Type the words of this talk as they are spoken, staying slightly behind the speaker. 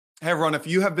Hey everyone, if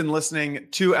you have been listening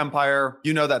to Empire,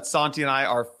 you know that Santi and I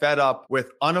are fed up with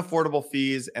unaffordable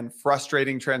fees and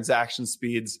frustrating transaction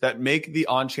speeds that make the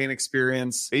on-chain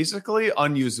experience basically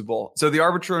unusable. So the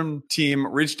Arbitrum team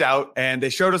reached out and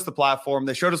they showed us the platform.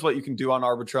 They showed us what you can do on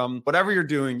Arbitrum. Whatever you're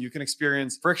doing, you can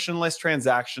experience frictionless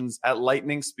transactions at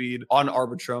lightning speed on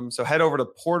Arbitrum. So head over to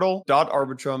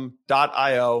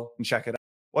portal.arbitrum.io and check it out.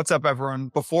 What's up, everyone?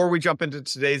 Before we jump into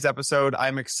today's episode,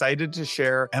 I'm excited to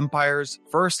share Empire's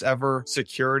first ever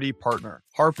security partner.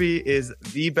 Harpy is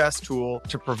the best tool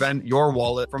to prevent your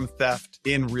wallet from theft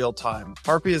in real time.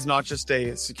 Harpy is not just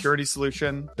a security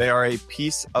solution, they are a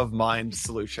peace of mind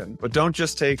solution. But don't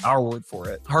just take our word for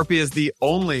it. Harpy is the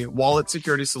only wallet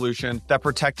security solution that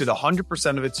protected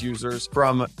 100% of its users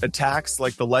from attacks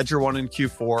like the Ledger one in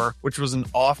Q4, which was an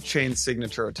off-chain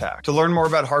signature attack. To learn more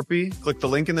about Harpy, click the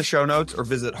link in the show notes or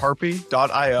visit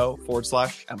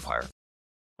harpy.io/empire.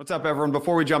 What's up, everyone?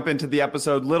 Before we jump into the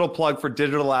episode, little plug for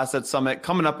Digital Asset Summit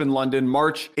coming up in London,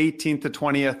 March 18th to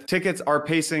 20th. Tickets are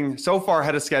pacing so far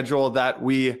ahead of schedule that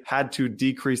we had to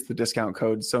decrease the discount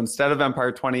code. So instead of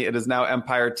Empire 20, it is now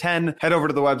Empire 10. Head over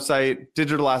to the website,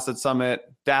 Digital Asset Summit,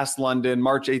 London,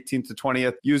 March 18th to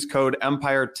 20th. Use code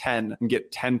Empire 10 and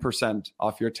get 10%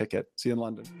 off your ticket. See you in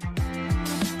London.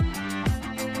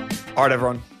 All right,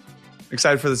 everyone.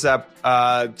 Excited for this app.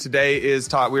 Today is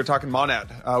we're talking Monad.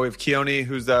 We have Keone,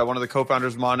 who's one of the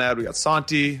co-founders of Monad. We got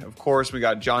Santi, of course. We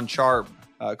got John Sharp,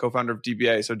 co-founder of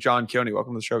DBA. So John, Keone,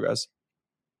 welcome to the show, guys.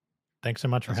 Thanks so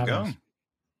much for having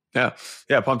us.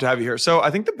 Yeah, pumped to have you here. So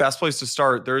I think the best place to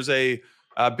start, there's a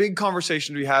big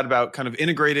conversation we had about kind of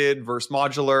integrated versus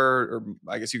modular, or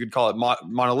I guess you could call it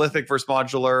monolithic versus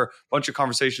modular. A bunch of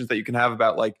conversations that you can have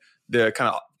about like the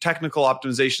kind of technical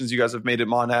optimizations you guys have made at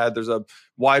Monad. There's a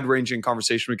wide-ranging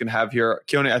conversation we can have here.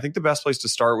 Keone, I think the best place to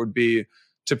start would be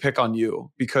to pick on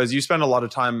you, because you spend a lot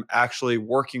of time actually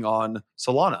working on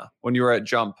Solana when you were at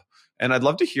Jump. And I'd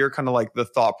love to hear kind of like the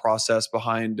thought process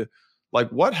behind like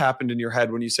what happened in your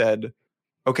head when you said,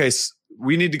 okay,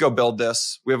 we need to go build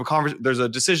this. We have there's a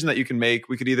decision that you can make.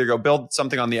 We could either go build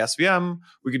something on the SVM.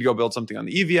 We could go build something on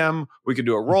the EVM. We could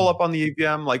do a roll up on the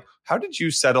EVM. Like, how did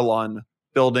you settle on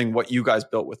building what you guys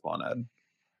built with Monad?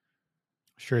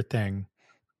 Sure thing.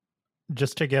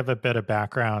 Just to give a bit of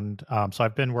background, so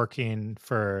I've been working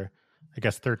for, I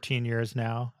guess, 13 years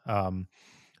now,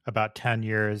 about 10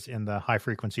 years in the high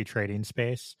frequency trading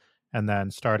space, and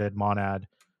then started Monad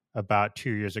about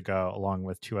 2 years ago, along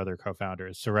with two other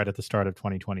co-founders. So right at the start of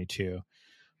 2022.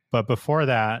 But before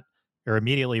that, or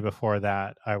immediately before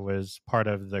that, I was part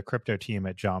of the crypto team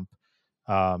at Jump,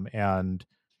 and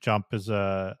Jump is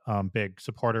a big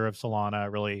supporter of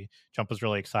Solana. Jump was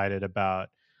really excited about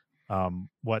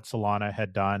what Solana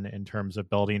had done in terms of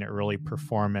building a really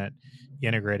performant,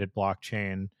 integrated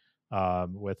blockchain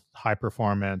with high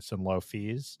performance and low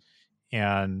fees.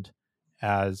 And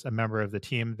as a member of the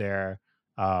team there,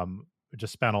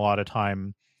 just spent a lot of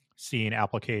time seeing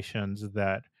applications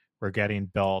that were getting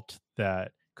built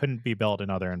that couldn't be built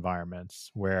in other environments,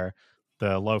 where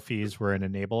the low fees were an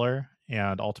enabler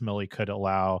and ultimately could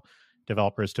allow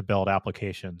developers to build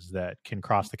applications that can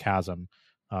cross the chasm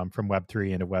from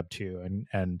Web3 into Web2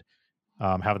 and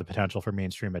have the potential for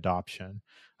mainstream adoption.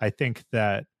 I think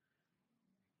that,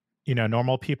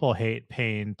 normal people hate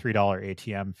paying $3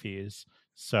 ATM fees.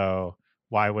 So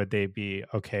why would they be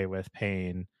okay with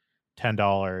paying $10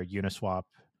 Uniswap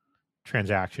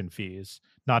transaction fees?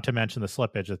 Not to mention the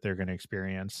slippage that they're going to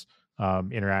experience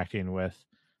interacting with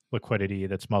liquidity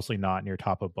that's mostly not in your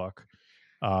top of book.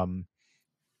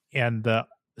 And the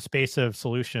space of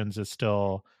solutions is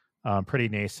still pretty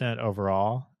nascent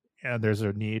overall. And there's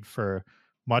a need for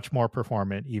much more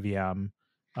performant EVM.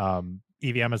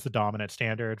 EVM is the dominant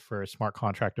standard for smart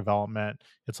contract development.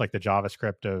 It's like the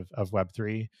JavaScript of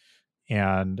Web3.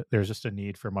 And there's just a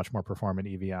need for much more performant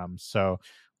EVM. So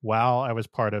while I was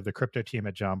part of the crypto team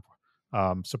at Jump,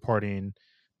 supporting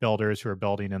builders who are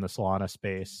building in the Solana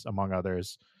space, among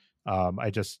others, I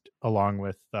just, along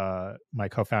with my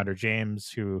co-founder James,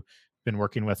 who been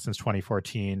working with since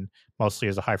 2014, mostly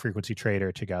as a high frequency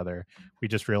trader together, we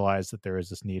just realized that there is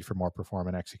this need for more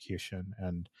performant execution,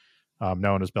 and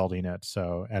no one was building it.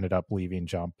 So ended up leaving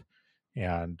Jump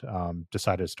and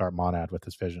decided to start Monad with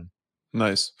this vision.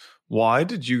 Nice. Why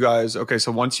did you guys, so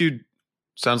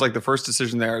sounds like the first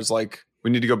decision there is like, we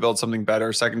need to go build something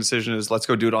better. Second decision is let's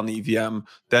go do it on the EVM.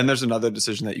 Then there's another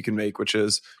decision that you can make, which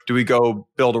is, do we go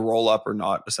build a roll up or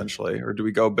not, essentially? Or do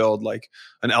we go build like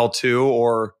an L2,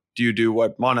 or do you do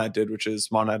what Monad did, which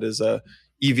is Monad is a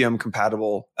EVM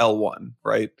compatible L1,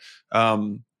 right?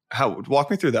 Walk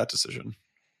me through that decision.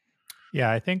 Yeah,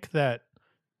 I think that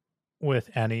with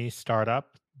any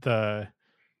startup, the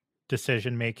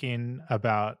decision making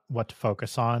about what to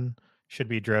focus on should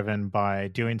be driven by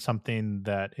doing something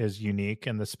that is unique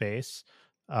in the space.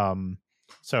 Um,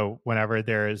 so whenever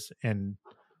there's in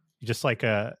just like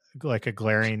a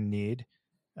glaring need,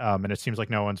 and it seems like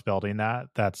no one's building that,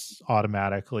 that's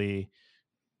automatically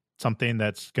something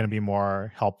that's going to be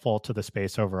more helpful to the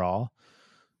space overall.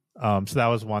 So that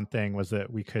was one thing, was that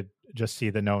we could just see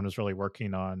that no one was really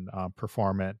working on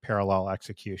performant parallel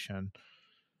execution.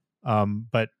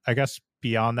 But I guess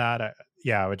beyond that,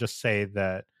 I would just say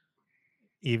that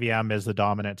EVM is the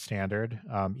dominant standard.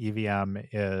 EVM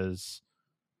is,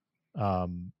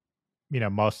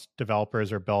 most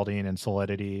developers are building in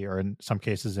Solidity, or in some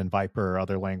cases in Viper or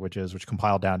other languages, which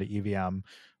compile down to EVM.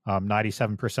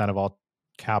 97% of all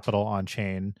capital on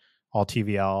chain, all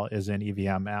TVL, is in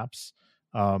EVM apps.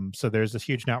 So there's this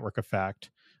huge network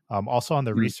effect. Also on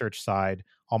the research side,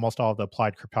 almost all of the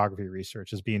applied cryptography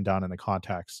research is being done in the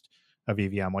context of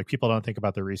EVM. Like, people don't think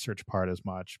about the research part as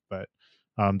much, but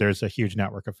there's a huge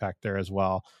network effect there as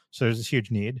well. So there's this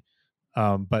huge need.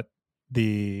 But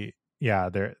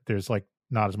there's like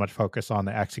not as much focus on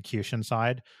the execution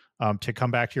side. To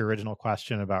come back to your original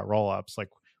question about rollups, like,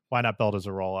 why not build as a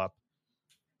rollup?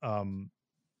 I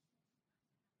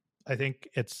think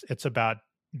it's about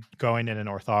going in an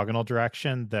orthogonal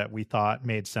direction that we thought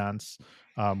made sense.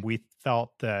 We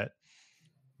felt that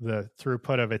the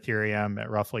throughput of Ethereum at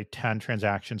roughly 10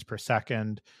 transactions per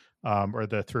second, or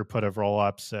the throughput of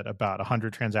rollups at about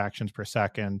 100 transactions per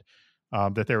second,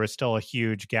 that there was still a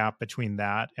huge gap between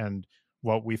that and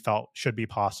what we felt should be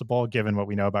possible given what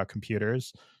we know about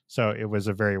computers. So it was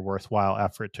a very worthwhile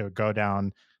effort to go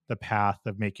down the path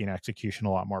of making execution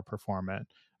a lot more performant.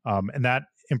 And that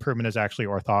improvement is actually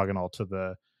orthogonal to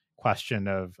the question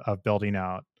of building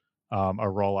out a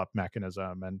roll-up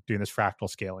mechanism and doing this fractal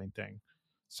scaling thing.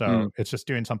 So it's just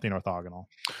doing something orthogonal.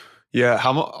 Yeah.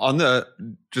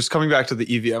 Just coming back to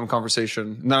the EVM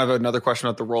conversation, and then I have another question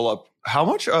about the rollup. How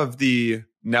much of the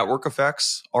network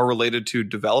effects are related to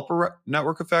developer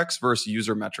network effects versus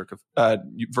user network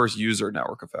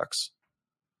effects?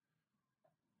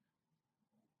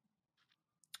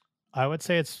 I would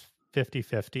say it's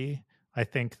 50-50. I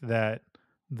think that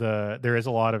there is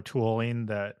a lot of tooling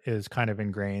that is kind of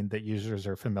ingrained that users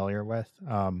are familiar with.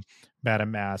 MetaMask,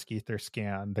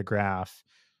 Etherscan, the graph,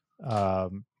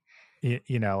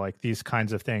 like these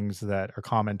kinds of things that are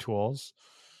common tools.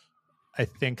 I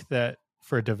think that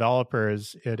for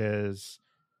developers, it is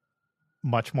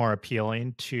much more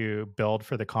appealing to build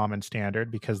for the common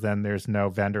standard, because then there's no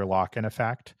vendor lock-in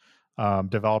effect.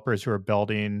 Developers who are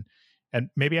building, and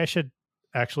maybe I should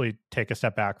actually take a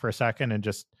step back for a second and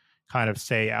just kind of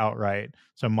say outright.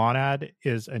 So Monad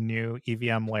is a new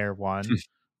EVM layer 1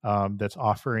 that's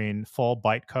offering full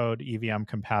bytecode EVM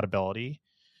compatibility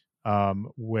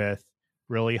with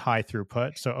really high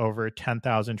throughput. So over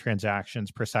 10,000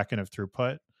 transactions per second of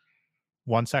throughput,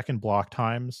 1 second block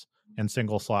times, and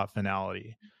single slot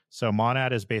finality. So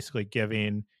Monad is basically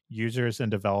giving users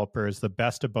and developers the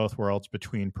best of both worlds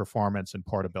between performance and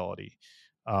portability.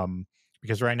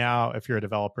 Because right now, if you're a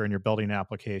developer and you're building an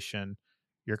application,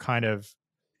 you're kind of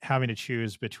having to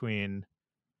choose between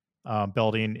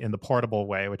building in the portable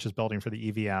way, which is building for the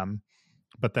EVM,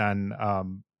 but then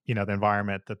the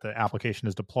environment that the application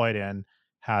is deployed in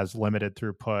has limited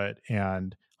throughput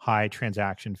and high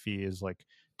transaction fees, like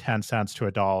 10 cents to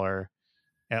 $1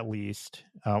 at least.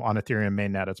 On Ethereum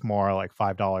mainnet, it's more like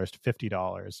 $5 to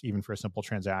 $50, even for a simple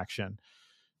transaction.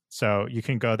 So you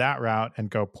can go that route and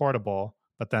go portable,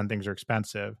 but then things are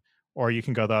expensive. Or you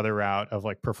can go the other route of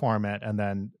like performant, and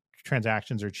then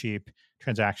transactions are cheap,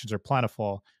 transactions are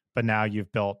plentiful, but now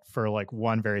you've built for like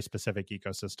one very specific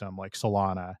ecosystem like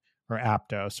Solana or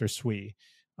Aptos or Sui,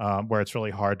 where it's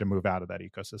really hard to move out of that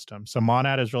ecosystem. So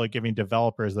Monad is really giving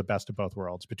developers the best of both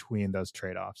worlds between those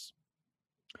trade-offs.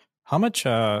 How much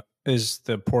is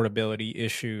the portability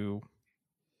issue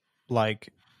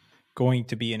like going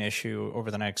to be an issue over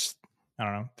the next,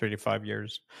 3 to 5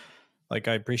 years? Like,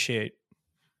 I appreciate,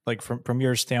 like, from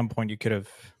your standpoint, you could have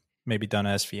maybe done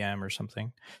SVM or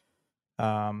something.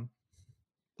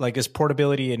 Like, is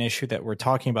portability an issue that we're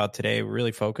talking about today? We're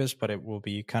really focused, but it will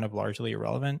be kind of largely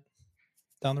irrelevant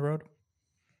down the road?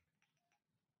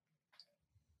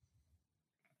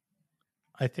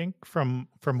 I think from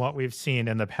what we've seen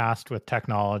in the past with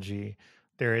technology,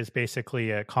 there is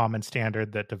basically a common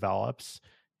standard that develops,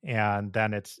 and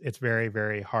then it's very,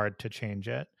 very hard to change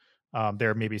it.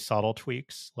 There may be subtle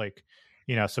tweaks, like,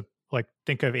 so like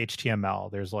think of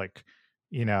HTML. There's like,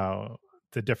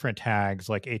 the different tags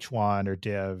like H1 or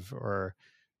div or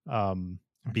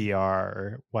BR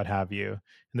or what have you.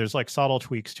 And there's like subtle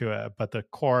tweaks to it, but the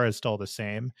core is still the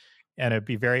same. and it'd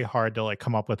be very hard to like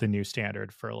come up with a new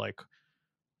standard for like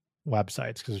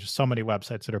websites, because there's so many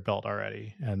websites that are built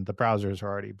already, and the browsers are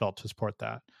already built to support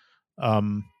that.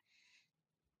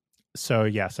 So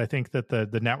yes, I think that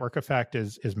the network effect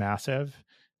is massive,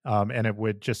 and it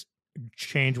would just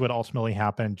change what ultimately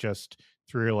happened just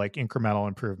through like incremental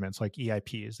improvements, like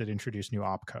EIPs that introduce new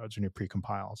opcodes or new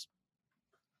precompiles.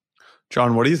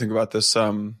 John, what do you think about this?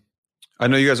 I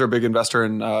know you guys are a big investor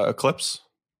in Eclipse,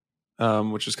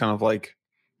 which is kind of like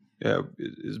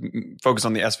is focused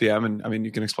on the SVM, and I mean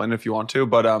you can explain it if you want to,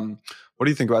 but what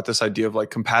do you think about this idea of like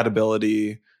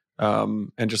compatibility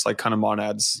and just like kind of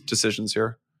Monad's decisions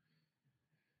here?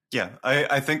 Yeah,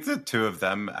 I think the two of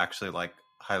them actually like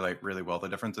highlight really well the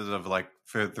differences of like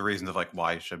for the reasons of like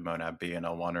why should Monad be an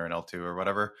L1 or an L2 or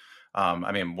whatever.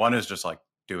 I mean, one is just like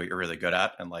do what you're really good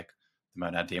at, and like the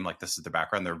Monad team, like this is their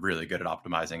background, they're really good at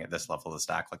optimizing at this level of the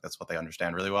stack, like that's what they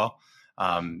understand really well.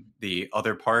 The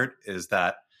other part is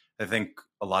that I think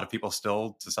a lot of people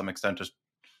still to some extent just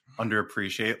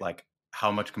underappreciate like how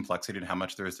much complexity and how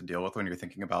much there is to deal with when you're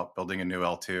thinking about building a new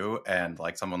L2, and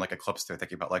like someone like Eclipse, they're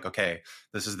thinking about like, okay,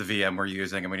 this is the VM we're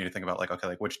using, and we need to think about like, okay,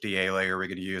 like which DA layer are we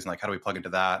going to use, and like how do we plug into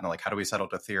that, and like how do we settle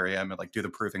to Ethereum, and like do the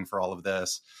proving for all of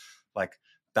this. Like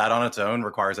that on its own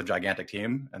requires a gigantic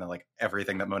team, and then like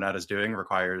everything that Monad is doing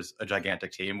requires a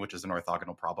gigantic team, which is an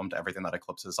orthogonal problem to everything that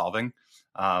Eclipse is solving.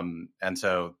 And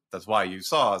so that's why you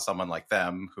saw someone like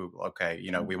them who, okay,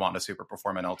 you know, we want a super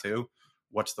performant L2.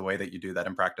 What's the way that you do that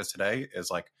in practice today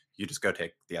is like you just go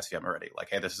take the SVM already. Like,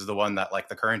 hey, this is the one that like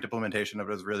the current implementation of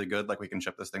it is really good. Like we can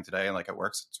ship this thing today and like it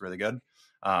works. It's really good.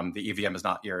 The EVM is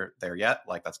not there yet.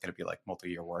 Like that's going to be like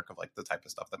multi-year work of like the type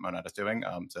of stuff that Monad is doing.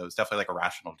 So it's definitely like a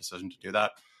rational decision to do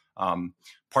that.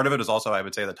 Part of it is also, I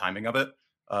would say, the timing of it,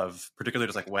 of particularly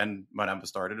just like when Monad was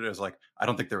started, it was like I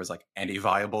don't think there was like any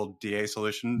viable DA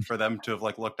solution for them to have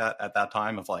like looked at that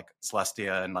time, of like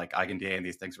Celestia and like EigenDA and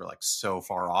these things were like so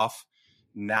far off.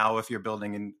 Now, if you're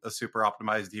building in a super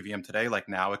optimized EVM today, like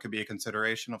now it could be a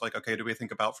consideration of like, okay, do we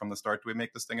think about from the start, do we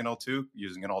make this thing an L2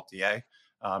 using an alt DA?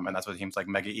 And that's what teams like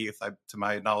Mega ETH, to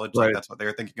my knowledge, Right. like that's what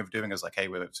they're thinking of doing, is like, hey,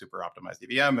 we have super optimized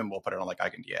EVM and we'll put it on like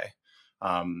EigenDA.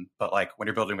 But like when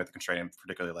you're building with a constraint,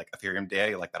 particularly like Ethereum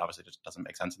DA, like that obviously just doesn't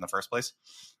make sense in the first place.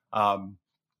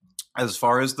 As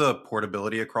far as the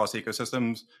portability across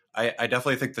ecosystems, I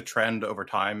definitely think the trend over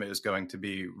time is going to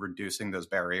be reducing those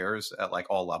barriers at like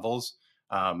all levels.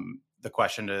 The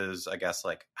question is, I guess,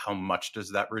 like how much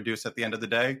does that reduce at the end of the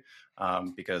day?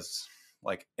 Because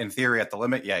like in theory, at the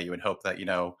limit, yeah, you would hope that, you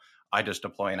know, I just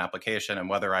deploy an application, and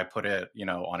whether I put it, you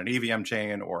know, on an EVM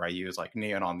chain or I use like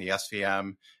Neon on the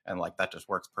SVM, and like that just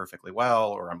works perfectly well,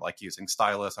 or I'm like using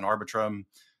Stylus and Arbitrum,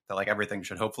 that like everything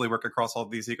should hopefully work across all of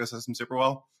these ecosystems super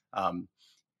well.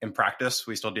 In practice,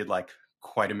 we still did like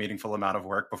quite a meaningful amount of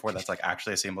work before that's like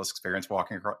actually a seamless experience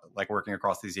working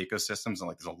across these ecosystems, and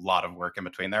like there's a lot of work in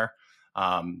between there.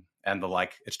 And the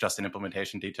like it's just an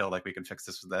implementation detail, like we can fix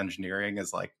this with the engineering,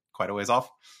 is like quite a ways off.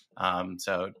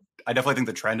 So I definitely think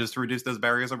the trend is to reduce those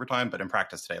barriers over time, but in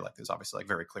practice today, like there's obviously like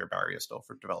very clear barriers still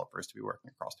for developers to be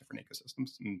working across different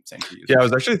ecosystems, and same for users. Yeah, I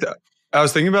was actually I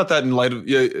was thinking about that in light of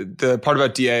the part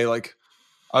about DA. Like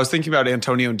I was thinking about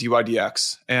Antonio and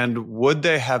DYDX, and would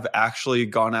they have actually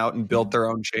gone out and built their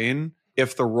own chain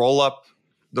if the roll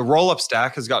up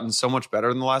stack has gotten so much better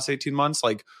in the last 18 months?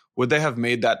 Like, would they have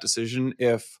made that decision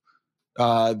if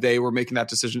they were making that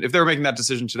decision? If they were making that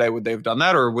decision today, would they have done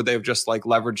that, or would they have just like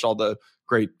leveraged all the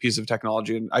great piece of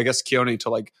technology? And I guess Keone, to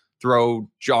like throw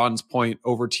John's point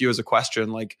over to you as a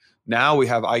question, like now we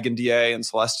have EigenDA and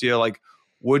Celestia. Like,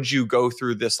 would you go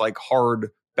through this like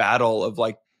hard battle of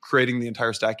like creating the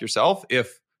entire stack yourself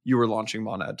if you were launching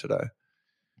Monad today?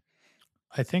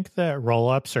 I think that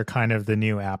rollups are kind of the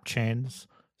new app chains.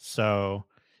 So,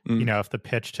 you know, if the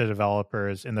pitch to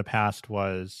developers in the past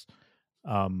was,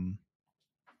 you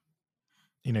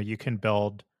know, you can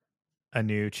build a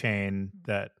new chain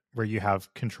that where you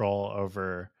have control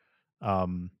over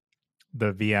the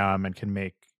VM and can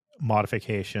make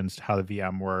modifications to how the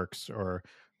VM works, or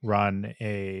run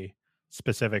a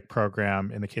specific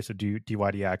program, in the case of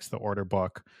DYDX, the order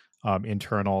book,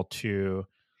 internal to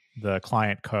the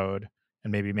client code,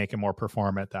 and maybe make it more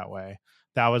performant that way.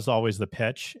 That was always the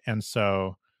pitch. And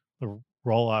so the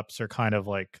roll-ups are kind of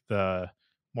like the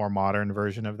more modern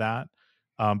version of that,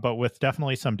 but with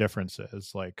definitely some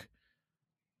differences. Like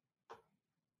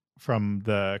from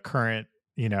the current,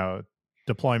 you know,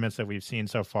 deployments that we've seen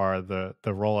so far, the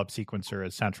roll-up sequencer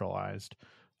is centralized.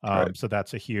 Right. So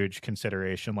that's a huge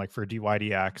consideration. Like for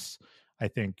DYDX, I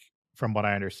think from what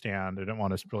I understand, I don't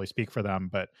want to really speak for them,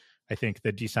 but I think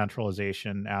the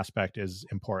decentralization aspect is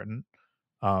important.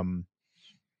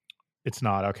 it's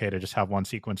not okay to just have one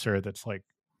sequencer that's like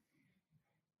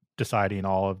deciding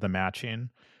all of the matching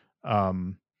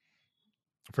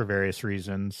for various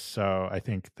reasons. So I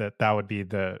think that would be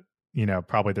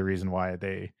probably the reason why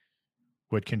they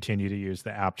would continue to use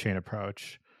the app chain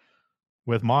approach.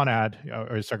 With Monad,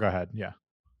 so go ahead. Yeah.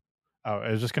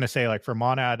 I was just going to say, like for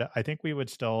Monad, I think we would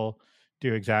still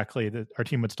do our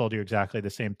team would still do exactly the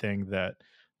same thing that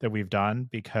we've done,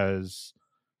 because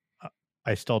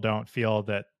I still don't feel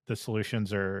that the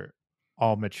solutions are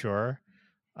all mature.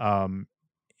 And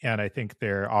I think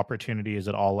there are opportunities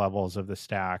at all levels of the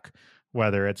stack,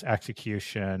 whether it's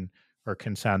execution or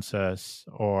consensus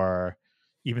or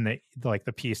even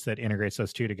the piece that integrates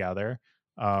those two together.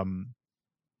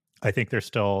 I think there's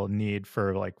still need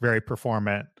for like very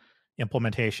performant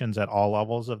implementations at all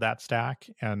levels of that stack.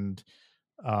 And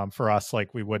for us,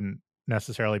 like we wouldn't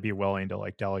necessarily be willing to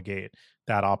like delegate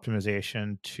that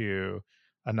optimization to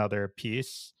another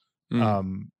piece,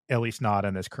 at least not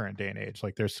in this current day and age.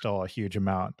 Like there's still a huge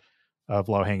amount of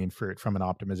low-hanging fruit from an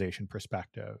optimization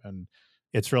perspective. And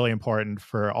it's really important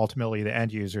for ultimately the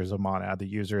end users of Monad, the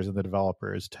users and the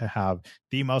developers, to have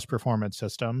the most performant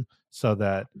system so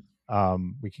that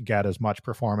we can get as much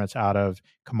performance out of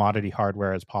commodity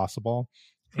hardware as possible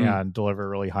and deliver a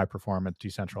really high performance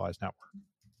decentralized network.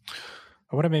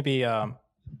 I want to maybe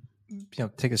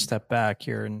take a step back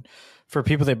here, and for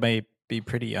people that may be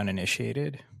pretty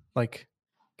uninitiated, like,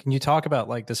 can you talk about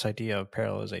like this idea of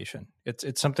parallelization?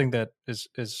 It's something that is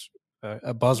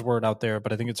a buzzword out there,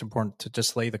 but I think it's important to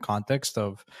just lay the context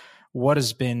of what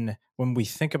has been, when we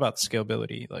think about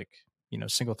scalability, like,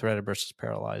 single threaded versus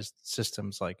parallelized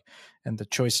systems, like, and the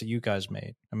choice that you guys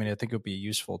made. I mean, I think it would be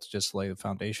useful to just lay the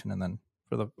foundation and then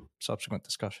for the subsequent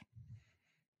discussion.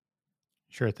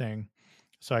 Sure thing.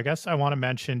 So I guess I want to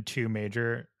mention two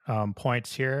major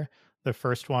points here. The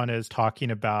first one is talking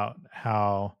about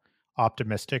how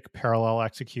optimistic parallel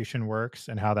execution works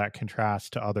and how that contrasts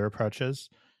to other approaches.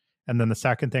 And then the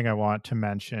second thing I want to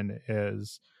mention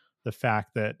is the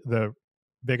fact that the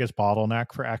biggest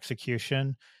bottleneck for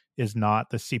execution is not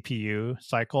the CPU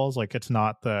cycles. Like it's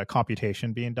not the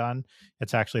computation being done.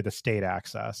 It's actually the state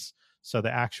access. So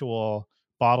the actual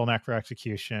bottleneck for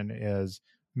execution is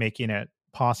making it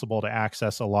possible to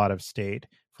access a lot of state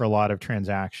for a lot of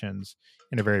transactions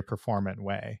in a very performant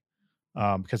way.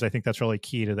 Because I think that's really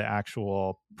key to the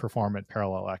actual performant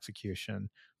parallel execution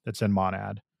that's in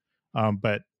Monad.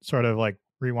 But sort of like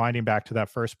rewinding back to that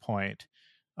first point,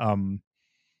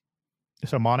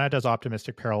 so Monad does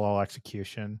optimistic parallel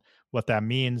execution. What that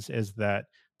means is that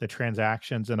the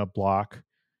transactions in a block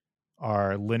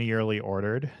are linearly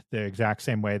ordered the exact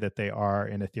same way that they are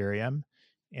in Ethereum.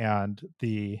 And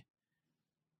the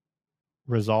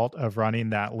result of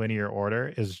running that linear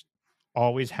order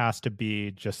always has to be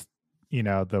just,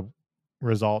 the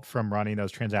result from running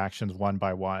those transactions one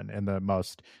by one in the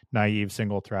most naive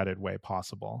single-threaded way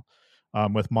possible.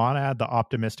 With Monad, the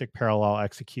optimistic parallel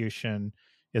execution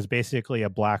is basically a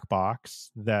black box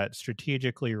that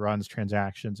strategically runs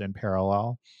transactions in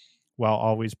parallel while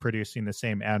always producing the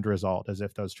same end result as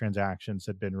if those transactions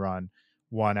had been run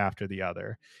one after the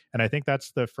other. And I think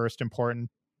that's the first important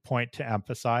point to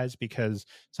emphasize, because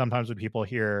sometimes when people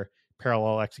hear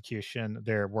parallel execution,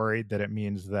 they're worried that it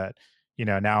means that,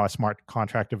 now a smart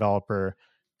contract developer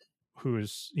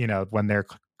who's, when their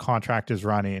contract is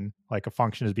running, like a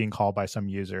function is being called by some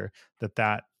user,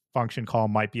 that function call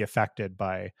might be affected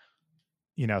by,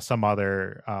 some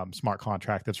other smart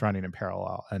contract that's running in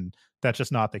parallel. And that's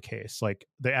just not the case. Like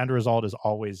the end result is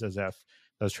always as if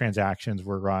those transactions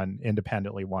were run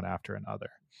independently one after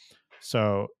another.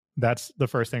 So that's the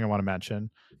first thing I want to mention.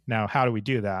 Now, how do we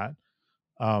do that?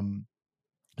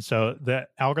 So the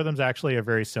algorithm's actually a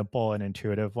very simple and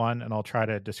intuitive one, and I'll try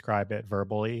to describe it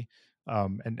verbally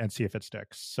and see if it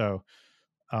sticks. So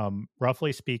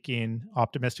roughly speaking,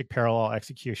 optimistic parallel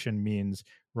execution means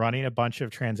running a bunch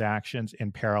of transactions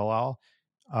in parallel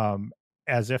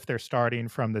as if they're starting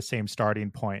from the same starting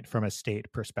point from a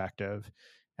state perspective,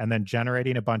 and then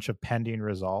generating a bunch of pending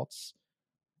results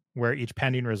where each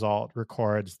pending result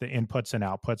records the inputs and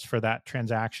outputs for that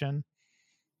transaction,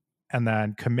 and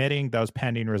then committing those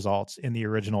pending results in the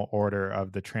original order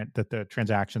of that the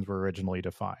transactions were originally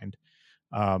defined.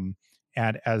 And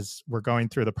as we're going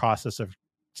through the process of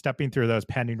stepping through those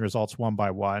pending results one by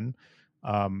one,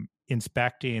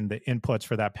 inspecting the inputs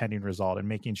for that pending result and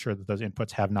making sure that those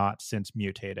inputs have not since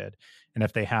mutated. And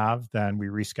if they have, then we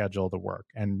reschedule the work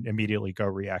and immediately go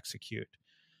re-execute.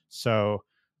 So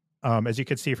as you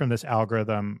can see from this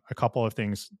algorithm, a couple of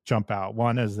things jump out.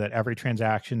 One is that every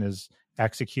transaction is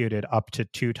executed up to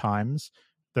 2 times,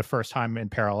 the first time in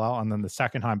parallel, and then the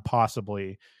second time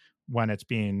possibly when it's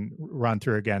being run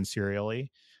through again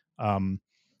serially.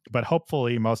 But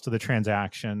hopefully most of the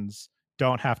transactions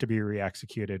don't have to be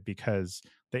re-executed because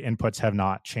the inputs have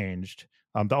not changed.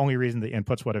 The only reason the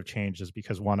inputs would have changed is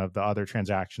because one of the other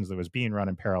transactions that was being run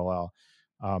in parallel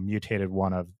mutated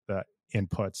one of the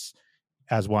inputs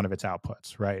as one of its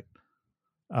outputs, right?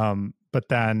 But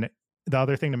then the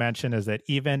other thing to mention is that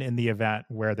even in the event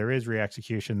where there is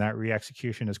re-execution, that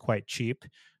re-execution is quite cheap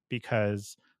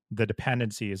because the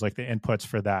dependencies, like the inputs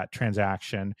for that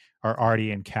transaction, are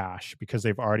already in cache because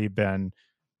they've already been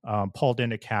pulled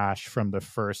into cache from the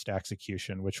first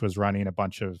execution, which was running a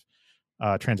bunch of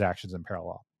transactions in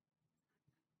parallel.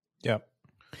 Yeah,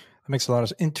 that makes a lot of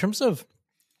sense. In terms of,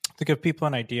 to give people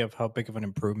an idea of how big of an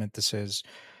improvement this is,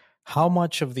 how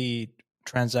much of the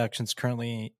transactions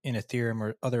currently in Ethereum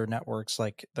or other networks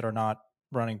like that are not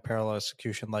running parallel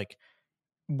execution, like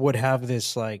would have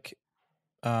this like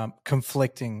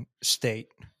conflicting state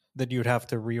that you would have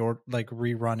to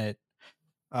rerun it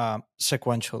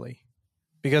sequentially?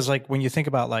 Because like when you think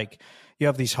about like you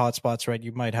have these hotspots, right?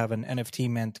 You might have an NFT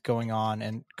mint going on,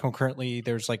 and concurrently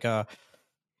there's like a,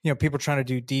 you know, people trying to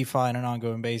do DeFi on an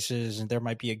ongoing basis, and there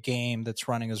might be a game that's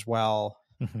running as well.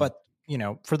 Mm-hmm. But you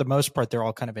know, for the most part, they're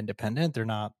all kind of independent. They're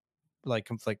not like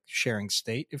conflict sharing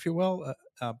state, if you will.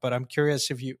 But I'm curious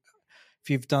if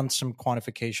you've done some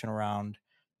quantification around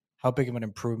how big of an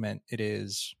improvement it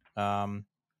is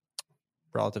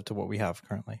relative to what we have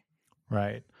currently.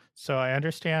 Right. So I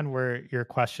understand where your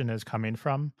question is coming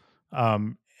from.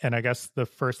 And I guess the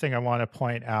first thing I want to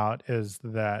point out is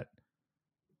that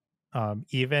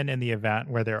even in the event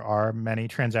where there are many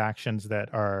transactions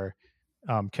that are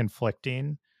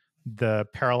conflicting, the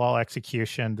parallel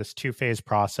execution, this two-phase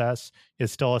process,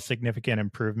 is still a significant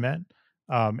improvement.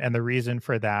 And the reason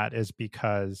for that is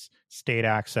because state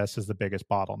access is the biggest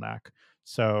bottleneck.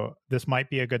 So this might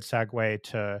be a good segue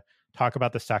to talk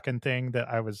about the second thing that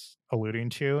I was alluding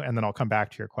to, and then I'll come back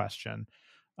to your question.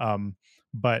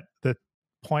 But the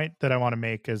point that I want to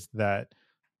make is that,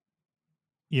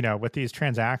 you know, with these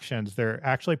transactions, they're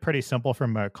actually pretty simple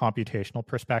from a computational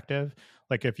perspective.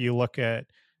 Like if you look at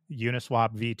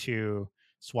Uniswap v2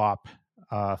 swap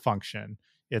function,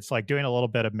 it's like doing a little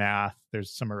bit of math.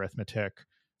 There's some arithmetic,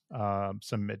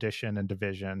 some addition and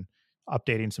division,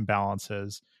 updating some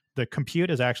balances. The compute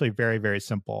is actually very, very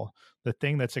simple. The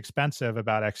thing that's expensive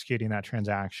about executing that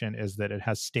transaction is that it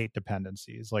has state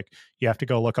dependencies. Like you have to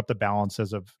go look up the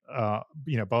balances of,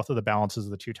 both of the balances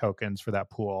of the two tokens for that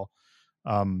pool.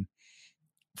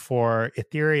 For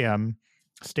Ethereum,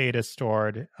 state is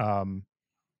stored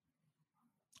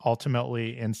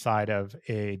ultimately inside of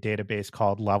a database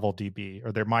called LevelDB,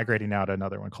 or they're migrating now to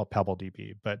another one called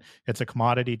PebbleDB, but it's a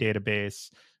commodity database.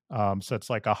 So it's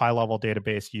like a high-level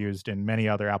database used in many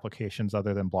other applications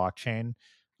other than blockchain.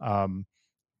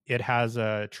 It has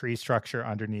a tree structure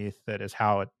underneath that is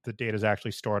how the data is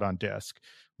actually stored on disk,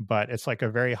 but it's like a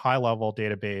very high-level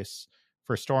database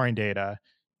for storing data.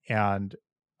 And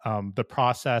the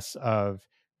process of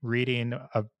reading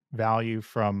a value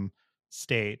from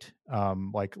state,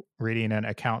 like reading an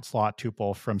account slot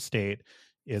tuple from state,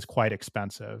 is quite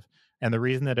expensive. And the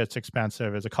reason that it's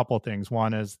expensive is a couple of things.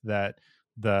 One is that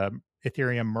the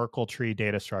Ethereum Merkle tree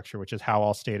data structure, which is how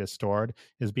all state is stored,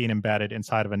 is being embedded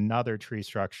inside of another tree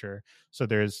structure. So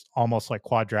there's almost like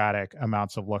quadratic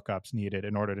amounts of lookups needed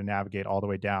in order to navigate all the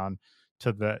way down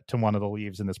to one of the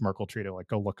leaves in this Merkle tree to like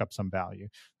go look up some value.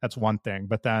 That's one thing.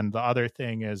 But then the other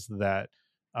thing is that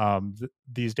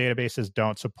these databases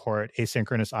don't support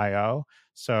asynchronous IO.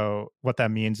 So what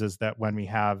that means is that when we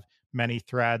have many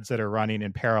threads that are running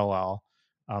in parallel,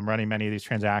 running many of these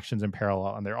transactions in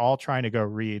parallel, and they're all trying to go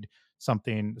read some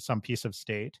piece of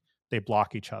state, they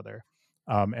block each other.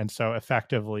 And so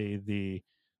effectively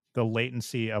the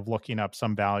latency of looking up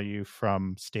some value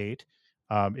from state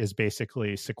is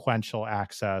basically sequential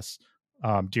access,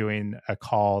 doing a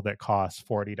call that costs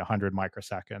 40 to 100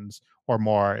 microseconds or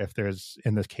more if there's,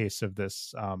 in the case of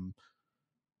this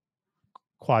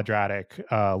quadratic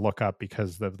lookup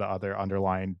because of the other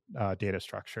underlying data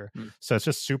structure. So it's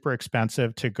just super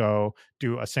expensive to go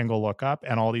do a single lookup,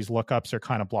 and all these lookups are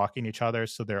kind of blocking each other.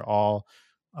 So they're all,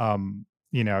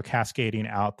 cascading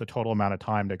out the total amount of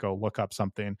time to go look up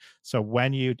something. So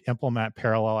when you implement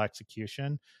parallel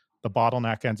execution, the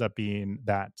bottleneck ends up being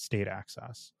that state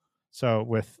access. So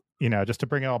with, just to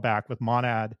bring it all back with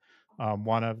Monad,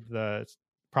 one of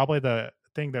probably the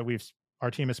thing that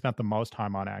our team has spent the most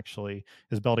time on actually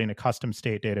is building a custom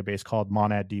state database called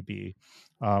MonadDB,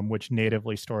 which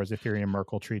natively stores Ethereum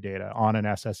Merkle tree data on an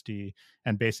SSD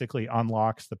and basically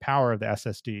unlocks the power of the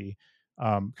SSD,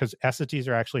 because SSDs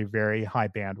are actually very high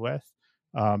bandwidth.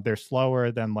 They're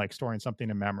slower than like storing something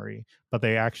in memory, but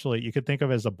they actually, you could think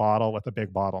of it as a bottle with a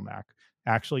big bottleneck.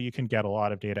 Actually, you can get a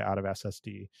lot of data out of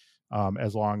SSD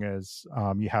as long as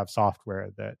you have software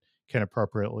that can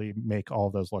appropriately make all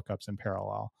those lookups in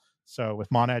parallel. So with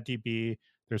MonadDB,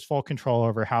 there's full control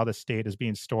over how the state is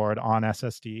being stored on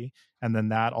SSD. And then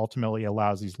that ultimately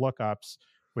allows these lookups,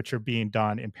 which are being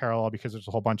done in parallel because there's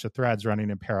a whole bunch of threads running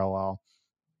in parallel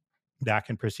that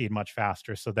can proceed much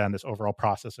faster. So then this overall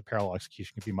process of parallel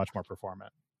execution can be much more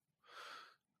performant.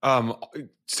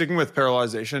 Sticking with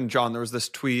parallelization, John, there was this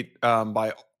tweet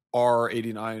by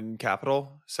R89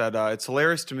 Capital said, it's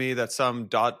hilarious to me that some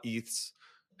 .eths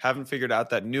haven't figured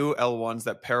out that new L1s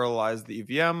that parallelize the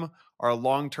EVM are a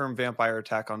long-term vampire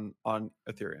attack on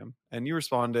Ethereum. And you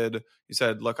responded, you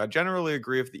said, look, I generally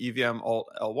agree if the EVM alt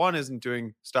L1 isn't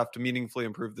doing stuff to meaningfully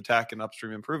improve the tech and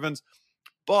upstream improvements,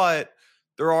 but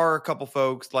there are a couple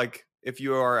folks, like if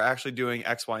you are actually doing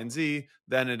X, Y, and Z,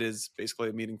 then it is basically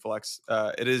a meaningful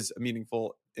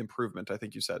improvement. I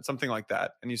think you said something like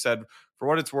that. And you said, for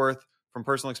what it's worth, from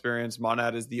personal experience,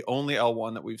 Monad is the only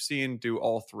L1 that we've seen do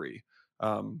all three.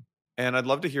 And I'd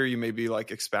love to hear you maybe like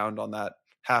expound on that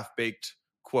half-baked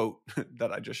quote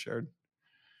that I just shared.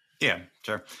 Yeah,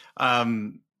 sure.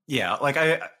 Yeah,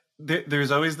 like there's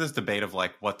always this debate of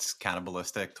like what's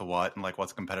cannibalistic to what and like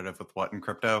what's competitive with what in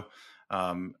crypto.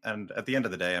 And at the end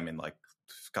of the day, I mean, like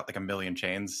we've got like a million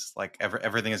chains, like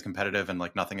everything is competitive and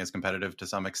like nothing is competitive to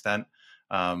some extent.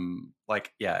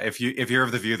 Like, yeah, if you're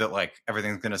of the view that like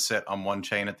everything's going to sit on one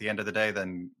chain at the end of the day,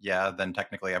 then yeah, then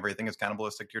technically everything is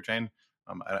cannibalistic to your chain.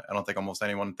 I don't think almost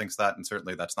anyone thinks that. And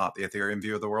certainly that's not the Ethereum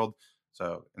view of the world.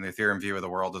 So in the Ethereum view of the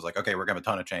world is like, okay, we're going to have a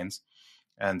ton of chains.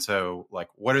 And so like,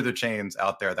 what are the chains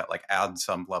out there that like add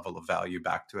some level of value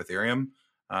back to Ethereum?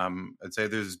 I'd say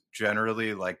there's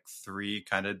generally like three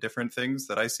kind of different things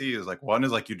that I see is like, one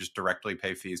is like you just directly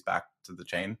pay fees back to the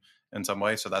chain in some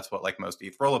way. So that's what like most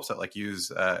ETH rollups that like use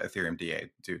Ethereum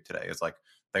DA do today is like,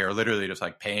 they are literally just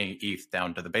like paying ETH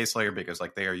down to the base layer because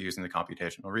like they are using the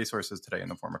computational resources today in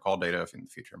the form of call data in the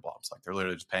future in blobs. Like they're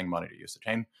literally just paying money to use the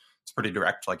chain. It's pretty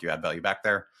direct, like you add value back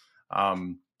there.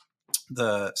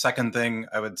 The second thing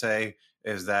I would say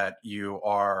is that you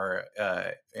are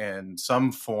in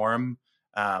some form,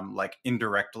 like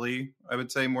indirectly, I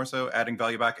would say more so adding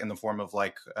value back in the form of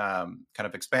like kind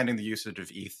of expanding the usage of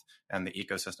ETH and the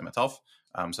ecosystem itself.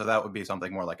 So that would be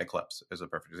something more like Eclipse is a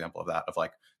perfect example of that, of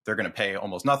like they're going to pay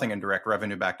almost nothing in direct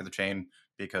revenue back to the chain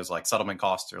because like settlement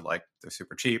costs are like they're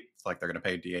super cheap. Like they're going to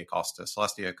pay DA costs to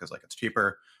Celestia because like it's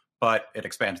cheaper, but it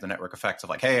expands the network effects of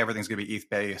like, hey, everything's going to be ETH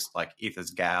based, like ETH is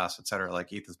gas, et cetera,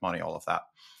 like ETH is money, all of that.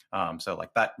 So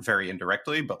like that very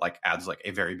indirectly, but like adds like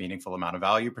a very meaningful amount of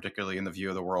value, particularly in the view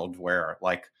of the world where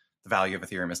like the value of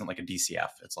Ethereum isn't like a DCF.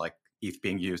 It's like ETH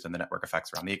being used and the network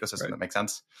effects around the ecosystem. Right. That makes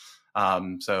sense.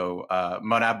 So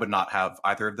Monad would not have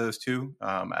either of those two,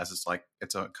 as it's like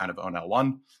it's a kind of own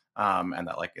L1, and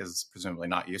that like is presumably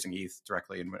not using ETH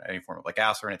directly in any form of like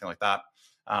gas or anything like that.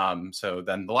 So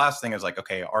then the last thing is like,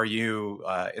 okay, are you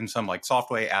in some like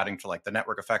soft way adding to like the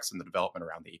network effects and the development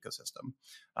around the ecosystem?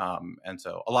 And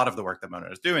so a lot of the work that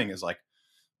Monad is doing is like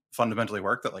fundamentally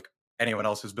work that like anyone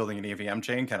else who's building an EVM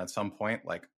chain can at some point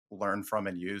like learn from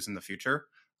and use in the future.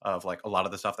 Of like a lot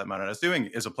of the stuff that Monad is doing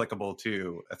is applicable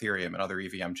to Ethereum and other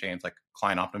EVM chains, like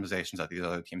client optimizations that these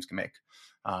other teams can make.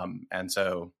 And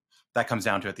so that comes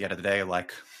down to at the end of the day,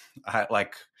 like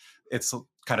it's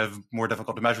kind of more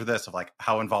difficult to measure this of like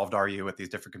how involved are you with these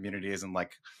different communities and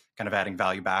like kind of adding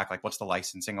value back, like what's the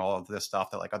licensing, all of this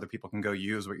stuff that like other people can go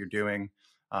use what you're doing.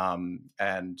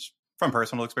 And from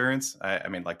personal experience, I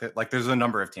mean, like there's a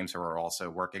number of teams who are also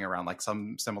working around like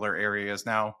some similar areas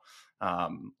now.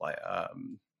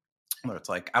 It's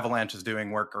like Avalanche is doing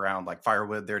work around like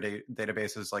Firewood, their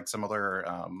databases, like similar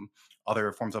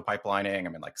other forms of pipelining. I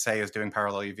mean, like Say is doing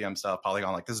parallel EVM stuff,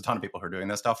 Polygon, like there's a ton of people who are doing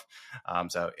this stuff.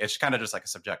 So it's kind of just like a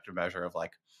subjective measure of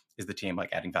like, is the team like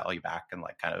adding value back and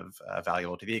like kind of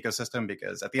valuable to the ecosystem?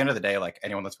 Because at the end of the day, like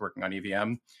anyone that's working on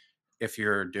EVM, if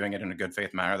you're doing it in a good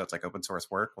faith manner, that's like open source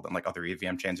work, well then like other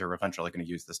EVM chains are eventually going to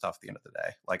use this stuff at the end of the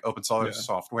day. Like open source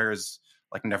software is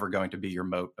like never going to be your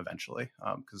moat eventually,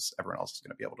 because everyone else is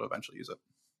going to be able to eventually use it.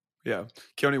 Yeah.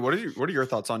 Keone, what are your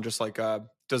thoughts on just like,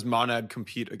 does Monad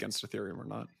compete against Ethereum or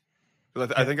not?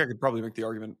 Because I think I could probably make the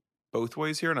argument both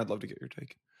ways here, and I'd love to get your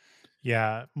take.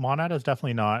 Yeah, Monad is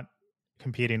definitely not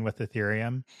competing with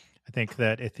Ethereum. I think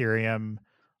that Ethereum,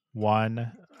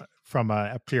 one, from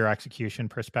a pure execution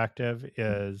perspective,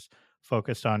 is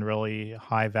focused on really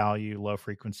high value, low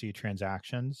frequency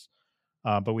transactions.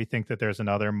 But we think that there's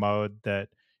another mode that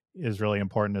is really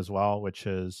important as well, which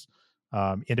is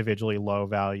individually low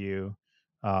value,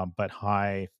 but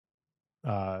high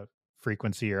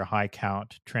frequency or high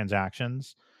count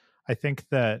transactions. I think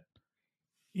that,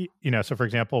 so for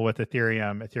example, with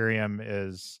Ethereum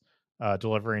is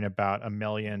delivering about 1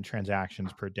 million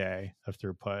transactions per day of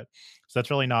throughput. So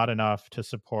that's really not enough to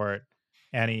support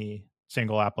any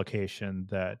single application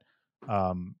that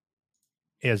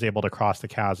is able to cross the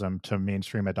chasm to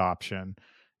mainstream adoption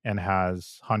and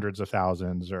has hundreds of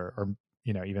thousands or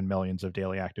even millions of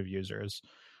daily active users.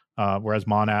 Whereas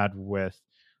Monad, with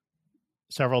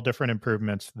several different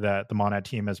improvements that the Monad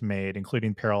team has made,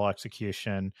 including parallel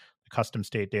execution, the custom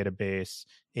state database,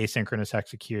 asynchronous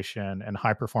execution, and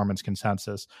high performance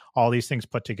consensus, all these things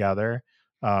put together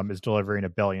is delivering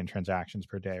 1 billion transactions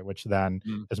per day, which then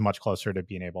is much closer to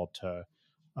being able to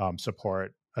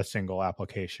support a single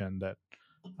application that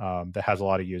has a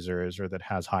lot of users or that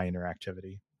has high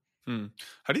interactivity.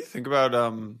 How do you think about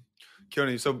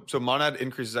Keone? So Monad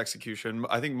increases execution.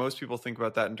 I think most people think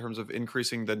about that in terms of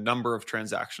increasing the number of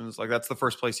transactions. Like that's the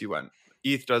first place you went.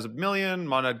 ETH does 1 million,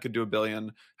 Monad could do 1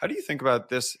 billion. How do you think about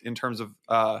this in terms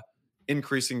of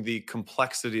increasing the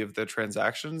complexity of the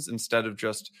transactions instead of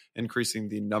just increasing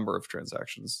the number of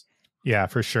transactions? Yeah,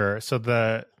 for sure. So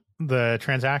the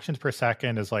transactions per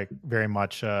second is like very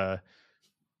much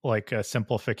like a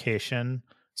simplification.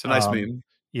 It's a nice meme.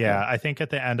 Yeah, I think at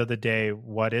the end of the day,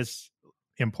 what is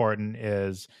important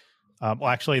is,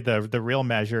 actually the real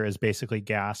measure is basically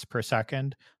gas per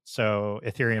second. So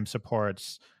Ethereum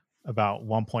supports about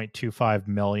 1.25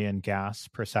 million gas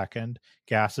per second.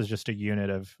 Gas is just a unit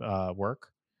of work,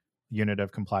 unit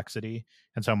of complexity.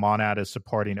 And so Monad is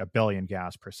supporting 1 billion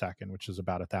gas per second, which is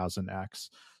about 1,000x.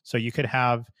 So you could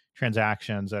have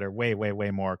transactions that are way, way,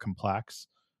 way more complex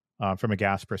from a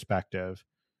gas perspective.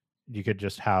 You could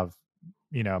just have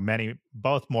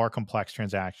both more complex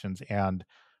transactions and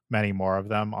many more of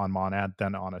them on Monad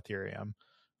than on Ethereum.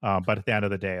 But at the end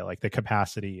of the day, like the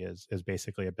capacity is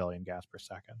basically 1 billion gas per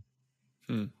second.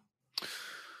 Keone,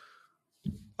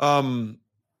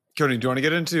 do you want to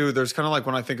get into, there's kind of like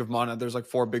when I think of Monad, there's like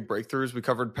 4 big breakthroughs. We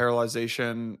covered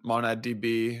parallelization, Monad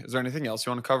DB. Is there anything else you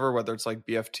want to cover, whether it's like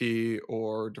BFT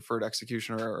or deferred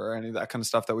execution or any of that kind of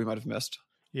stuff that we might have missed?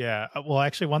 Yeah. Well,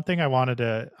 actually, one thing I wanted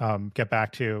to get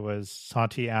back to was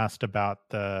Santi asked about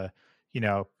the,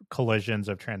 collisions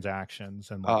of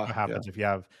transactions and what happens if you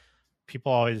have people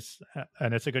always,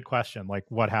 and it's a good question, like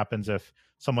what happens if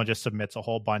someone just submits a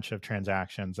whole bunch of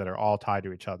transactions that are all tied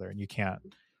to each other and you can't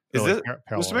really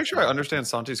just to make sure I understand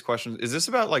Santi's question, is this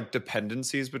about like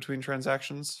dependencies between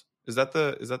transactions? Is that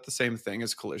the same thing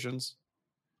as collisions?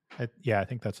 I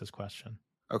think that's his question.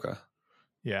 Okay.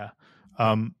 Yeah.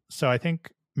 So I think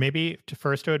maybe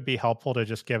first it would be helpful to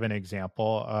just give an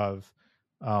example of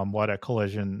what a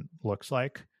collision looks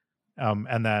like.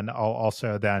 And then I'll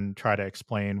also then try to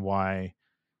explain why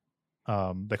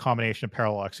the combination of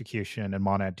parallel execution and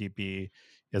MonadDB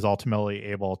is ultimately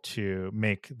able to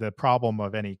make the problem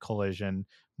of any collision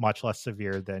much less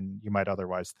severe than you might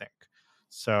otherwise think.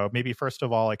 So maybe first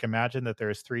of all, like imagine that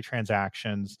there's 3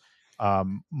 transactions.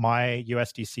 My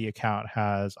USDC account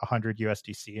has 100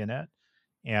 USDC in it,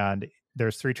 and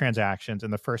there's 3 transactions.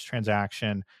 In the first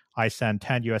transaction, I send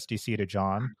 10 USDC to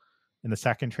John. In the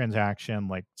second transaction,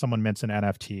 like someone mints an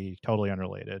NFT, totally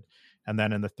unrelated. And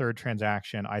then in the third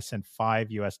transaction, I send 5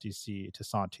 USDC to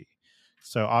Santi.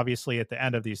 So obviously at the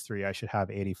end of these 3, I should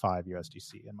have 85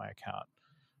 USDC in my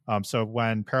account. So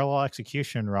when parallel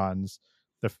execution runs,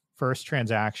 the first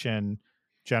transaction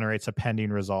generates a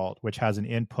pending result, which has an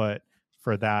input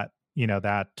for that,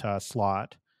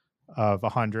 slot of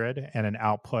 100 and an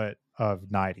output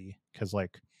of 90, because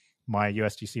like my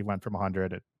USDC went from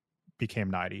 100, it became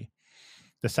 90.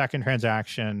 The second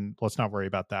transaction, let's not worry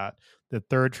about that. The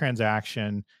third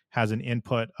transaction has an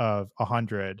input of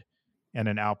 100 and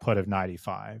an output of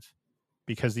 95,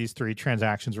 because these 3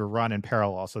 transactions were run in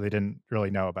parallel, so they didn't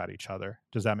really know about each other.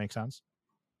 Does that make sense?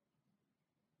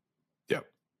 Yep.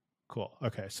 Cool.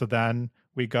 Okay. So then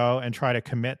we go and try to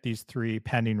commit these 3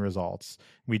 pending results.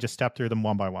 We just step through them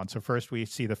one by one. So first we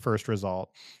see the first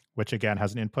result, which again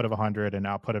has an input of 100 and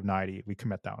output of 90. We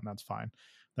commit that one. That's fine.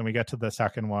 Then we get to the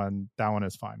second one. That one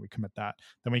is fine. We commit that.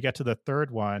 Then we get to the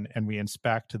third one and we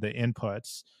inspect the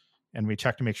inputs and we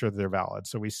check to make sure that they're valid.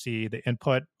 So we see the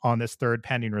input on this third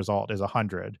pending result is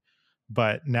 100,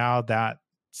 but now that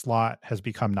slot has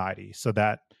become 90. So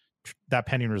that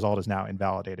pending result is now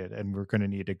invalidated and we're going to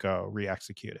need to go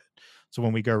re-execute it. So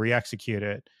when we go re-execute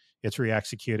it, it's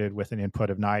re-executed with an input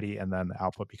of 90 and then the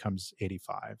output becomes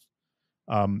 85.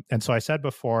 And so I said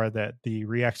before that the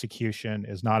re-execution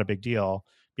is not a big deal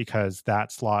because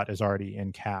that slot is already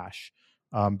in cache.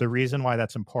 The reason why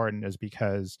that's important is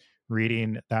because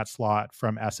reading that slot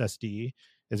from SSD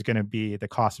is going to be the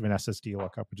cost of an SSD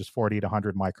lookup, which is 40 to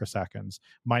 100 microseconds.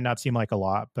 Might not seem like a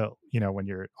lot, but when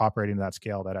you're operating that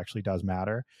scale, that actually does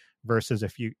matter. Versus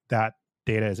if that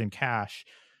data is in cache,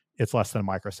 it's less than a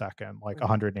microsecond, like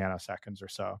 100 nanoseconds or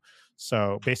so.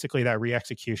 So basically that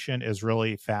re-execution is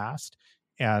really fast.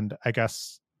 And I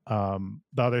guess the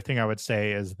other thing I would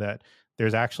say is that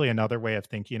there's actually another way of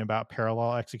thinking about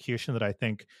parallel execution that I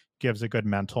think gives a good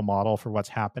mental model for what's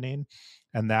happening.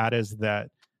 And that is that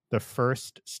the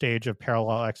first stage of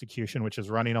parallel execution, which is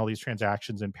running all these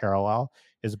transactions in parallel,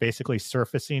 is basically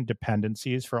surfacing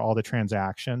dependencies for all the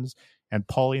transactions and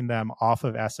pulling them off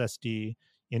of SSD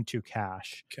into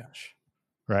cache.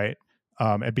 Right?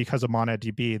 And because of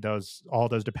MonadDB, all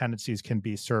those dependencies can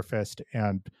be surfaced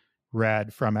and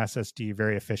read from SSD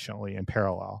very efficiently in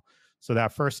parallel. So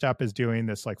that first step is doing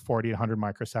this like 40 to 100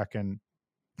 microsecond,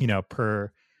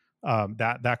 per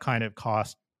that kind of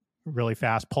cost really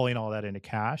fast, pulling all that into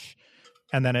cache.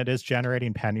 And then it is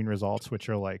generating pending results, which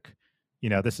are like,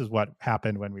 this is what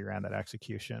happened when we ran that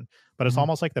execution. But it's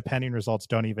almost like the pending results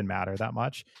don't even matter that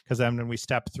much, because then when we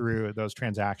step through those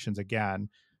transactions again,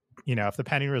 if the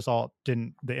pending result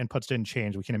the inputs didn't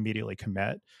change, we can immediately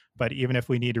commit. But even if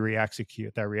we need to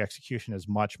re-execute, that re-execution is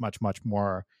much, much, much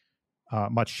more,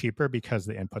 much cheaper because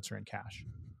the inputs are in cache.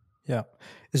 Yeah.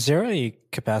 Is there a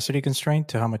capacity constraint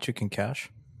to how much you can cache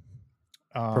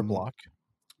per block?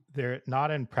 They're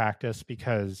not in practice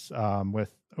because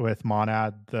with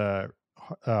Monad, the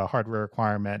hardware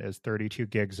requirement is 32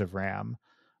 gigs of RAM,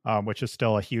 which is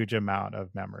still a huge amount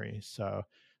of memory. So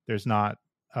there's not,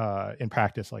 in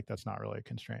practice, like that's not really a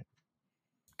constraint.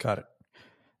 Got it.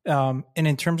 And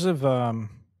in terms of,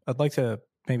 I'd like to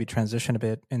maybe transition a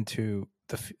bit into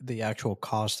the actual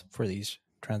cost for these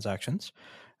transactions,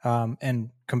 and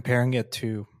comparing it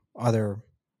to other,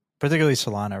 particularly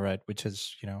Solana, right, which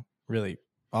is really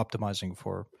optimizing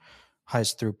for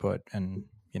highest throughput and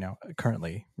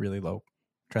currently really low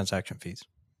transaction fees.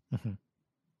 Mm-hmm.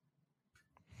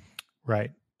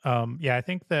 Right. Yeah, I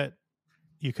think that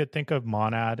you could think of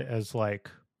Monad as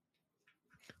like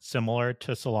similar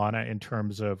to Solana in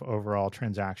terms of overall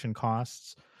transaction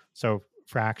costs. So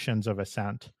fractions of a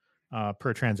cent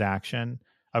per transaction.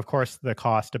 Of course, the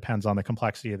cost depends on the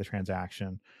complexity of the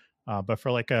transaction. But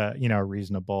for like a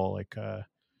reasonable, like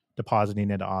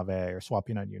depositing into Aave or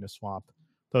swapping on Uniswap,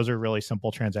 those are really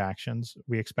simple transactions.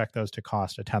 We expect those to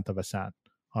cost 1/10 of a cent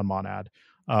on Monad.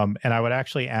 And I would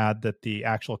actually add that the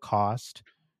actual cost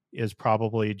is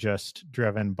probably just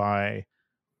driven by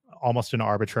almost an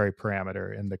arbitrary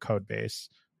parameter in the code base.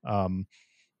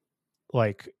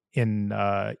 Like in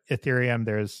Ethereum,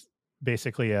 there's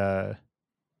basically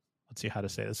let's see how to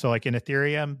say this. So like in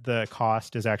Ethereum, the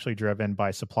cost is actually driven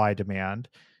by supply demand.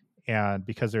 And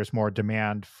because there's more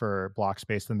demand for block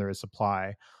space than there is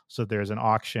supply, so there's an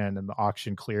auction and the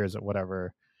auction clears at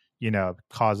whatever,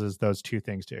 causes those two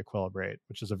things to equilibrate,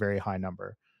 which is a very high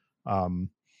number. And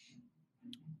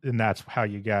that's how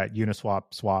you get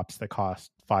Uniswap swaps that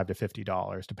cost $5 to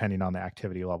 $50, depending on the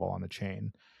activity level on the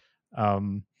chain.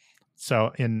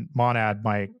 So in Monad,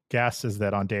 my guess is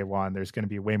that on day one, there's going to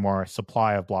be way more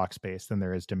supply of block space than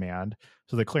there is demand.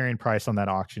 So the clearing price on that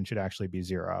auction should actually be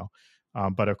zero.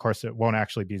 But of course, it won't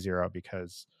actually be zero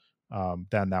because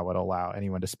then that would allow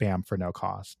anyone to spam for no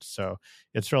cost. So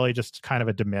it's really just kind of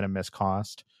a de minimis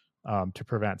cost to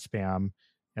prevent spam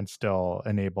and still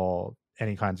enable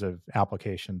any kinds of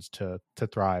applications to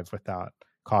thrive without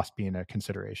cost being a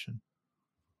consideration.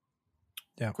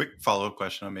 Yeah. Quick follow-up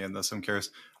question on me on this. I'm curious.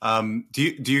 Do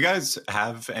you guys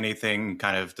have anything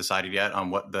kind of decided yet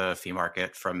on what the fee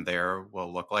market from there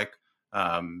will look like?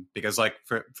 Because like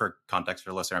for context for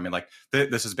the listener, I mean, like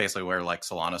this is basically where like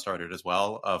Solana started as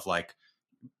well, of like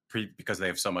because they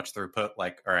have so much throughput,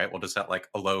 like, all right, we'll just set like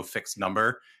a low fixed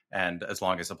number, and as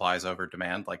long as supply is over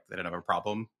demand, like they don't have a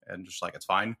problem, and just like it's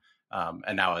fine.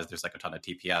 And now as there's like a ton of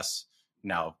TPS,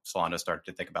 now Solana started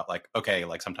to think about like, okay,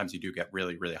 like sometimes you do get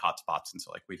really, really hot spots. And so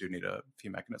like we do need a fee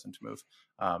mechanism to move.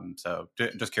 So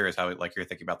just curious how like you're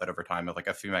thinking about that over time, if like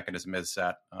a fee mechanism is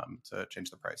set to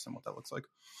change the price and what that looks like.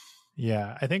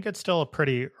 Yeah, I think it's still a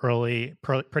pretty early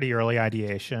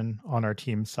ideation on our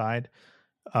team side.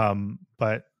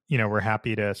 But, we're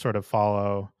happy to sort of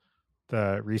follow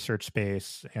the research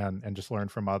space and just learn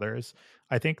from others.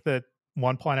 I think that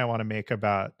one point I want to make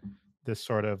about this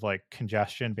sort of like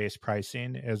congestion-based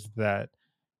pricing is that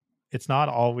it's not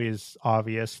always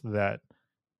obvious that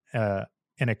an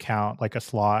account, like a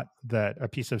slot, that a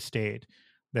piece of state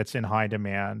that's in high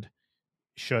demand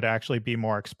should actually be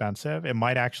more expensive. It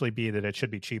might actually be that it should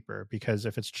be cheaper, because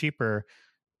if it's cheaper,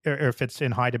 or if it's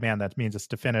in high demand, that means it's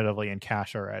definitively in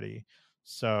cash already.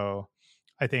 So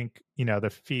I think, the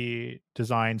fee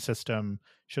design system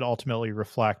should ultimately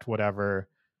reflect whatever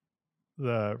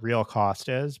the real cost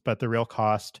is, but the real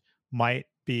cost might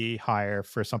be higher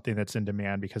for something that's in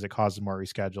demand because it causes more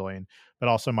rescheduling, but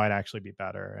also might actually be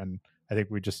better. And I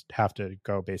think we just have to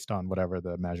go based on whatever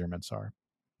the measurements are.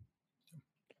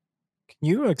 Can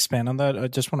you expand on that? I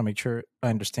just want to make sure I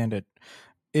understand it.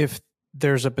 If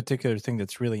there's a particular thing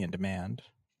that's really in demand,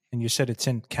 and you said it's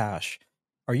in cache,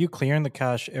 are you clearing the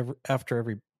cache after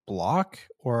every block,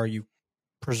 or are you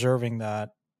preserving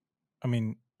that? I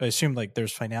mean, I assume like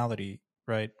there's finality,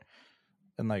 right?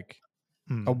 And like,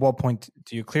 at what point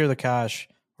do you clear the cache,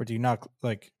 or do you not?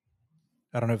 Like,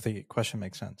 I don't know if the question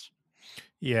makes sense.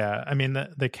 Yeah, I mean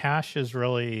the cache is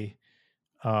really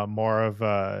more of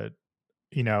a,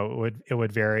 it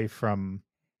would vary from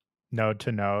node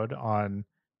to node on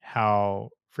how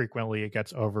frequently it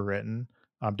gets overwritten,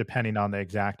 depending on the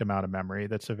exact amount of memory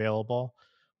that's available.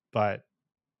 But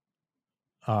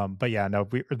yeah, no,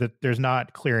 there's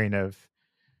not clearing of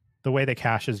the way the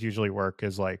caches usually work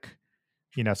is like,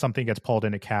 something gets pulled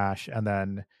into cache and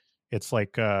then it's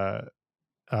like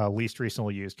least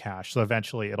recently used cache. So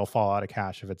eventually it'll fall out of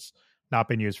cache if it's not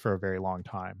been used for a very long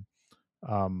time.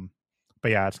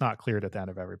 But yeah, it's not cleared at the end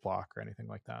of every block or anything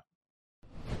like that.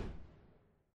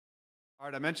 All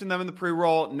right, I mentioned them in the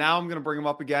pre-roll. Now I'm going to bring them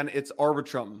up again. It's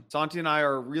Arbitrum. Santi and I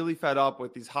are really fed up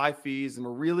with these high fees, and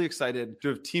we're really excited to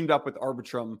have teamed up with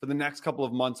Arbitrum for the next couple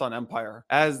of months on Empire.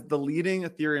 As the leading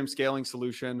Ethereum scaling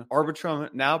solution,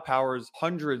 Arbitrum now powers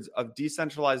hundreds of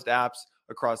decentralized apps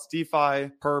across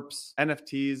DeFi, perps,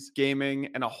 NFTs, gaming,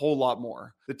 and a whole lot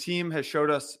more. The team has showed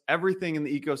us everything in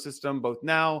the ecosystem, both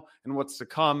now and what's to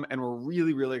come, and we're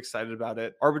really, really excited about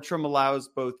it. Arbitrum allows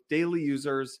both daily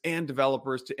users and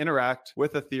developers to interact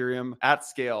with Ethereum at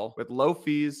scale with low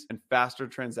fees and faster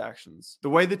transactions. The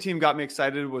way the team got me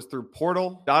excited was through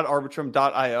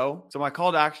portal.arbitrum.io. So my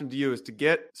call to action to you is to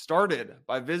get started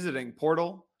by visiting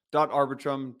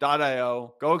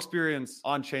portal.arbitrum.io. Go experience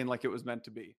on-chain like it was meant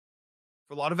to be.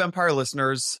 For a lot of Empire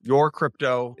listeners, your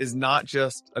crypto is not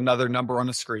just another number on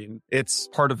a screen. It's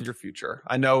part of your future.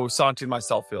 I know Santi and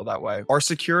myself feel that way. Our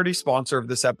security sponsor of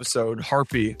this episode,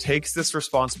 Harpy, takes this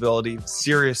responsibility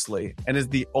seriously and is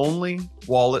the only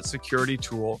wallet security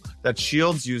tool that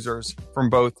shields users from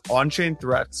both on-chain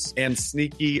threats and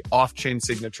sneaky off-chain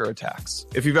signature attacks.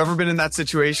 If you've ever been in that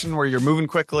situation where you're moving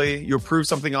quickly, you approve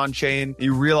something on-chain,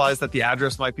 you realize that the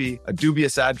address might be a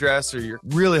dubious address, or you're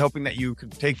really hoping that you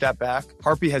could take that back,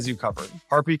 Harpy has you covered.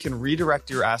 Harpy can redirect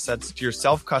your assets to your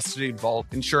self-custodied vault,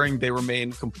 ensuring they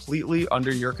remain completely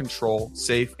under your control,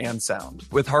 safe and sound.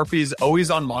 With Harpy's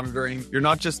always-on monitoring, you're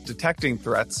not just detecting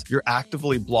threats, you're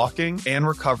actively blocking and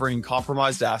recovering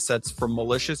compromised assets from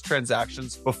malicious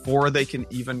transactions before they can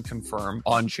even confirm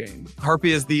on-chain.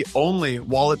 Harpy is the only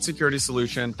wallet security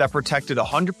solution that protected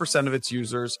 100% of its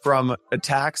users from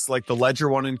attacks like the Ledger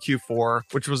one in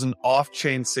Q4, which was an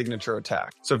off-chain signature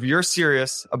attack. So if you're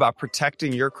serious about protecting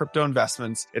your crypto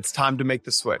investments, it's time to make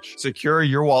the switch. Secure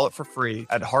your wallet for free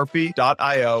at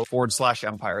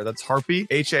harpy.io/empire. That's Harpy,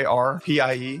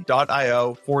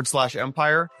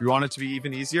 HARPIE.io/empire. If you want it to be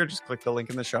even easier, just click the link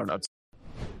in the show notes.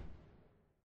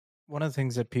 One of the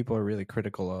things that people are really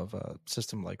critical of a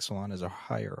system like Solana is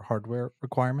higher hardware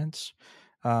requirements.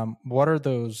 What are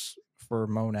those for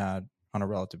Monad on a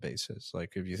relative basis?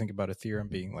 Like if you think about Ethereum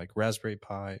being like Raspberry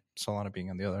Pi, Solana being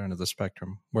on the other end of the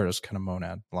spectrum, where does kind of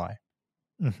Monad lie?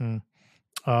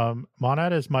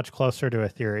 Monad is much closer to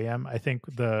Ethereum. I think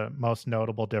the most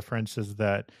notable difference is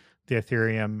that the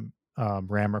Ethereum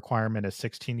RAM requirement is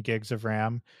 16 gigs of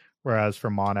RAM, whereas for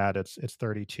Monad it's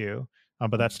 32.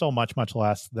 But that's still much, much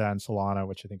less than Solana,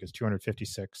 which I think is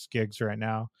 256 gigs right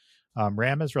now.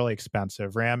 RAM is really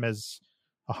expensive. RAM is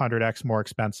 100x more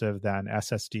expensive than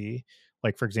SSD.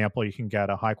 Like, for example, you can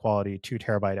get a high quality 2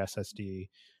 terabyte SSD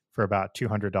for about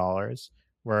 $200,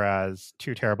 whereas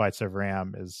 2 terabytes of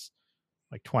RAM is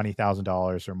like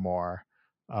 $20,000 or more.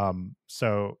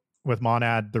 So with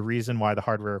Monad, the reason why the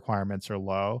hardware requirements are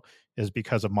low is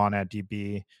because of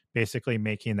MonadDB basically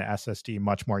making the SSD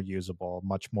much more usable,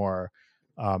 much more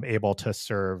able to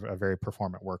serve a very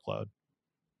performant workload.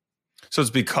 So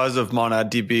it's because of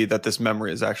MonadDB that this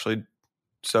memory is actually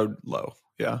so low.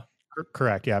 Yeah.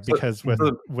 Correct. Yeah. Because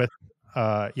because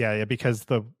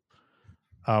the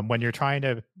when you're trying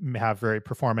to have very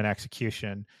performant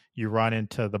execution, you run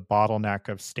into the bottleneck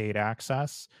of state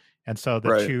access. And so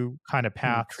the two kind of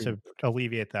paths to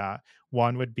alleviate that,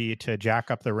 one would be to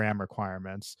jack up the RAM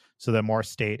requirements so that more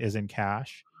state is in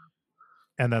cache.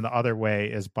 And then the other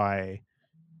way is by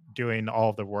doing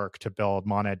all of the work to build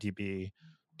MonadDB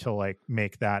to like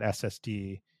make that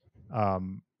SSD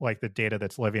like the data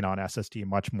that's living on SSD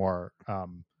much more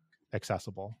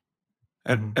accessible.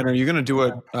 And are you going to do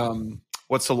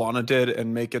what Solana did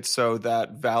and make it so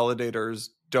that validators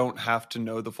don't have to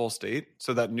know the full state,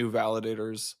 so that new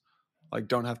validators like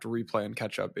don't have to replay and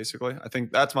catch up? Basically, I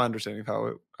think that's my understanding of how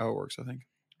it works. I think.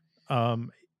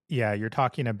 Yeah, you're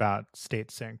talking about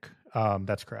state sync.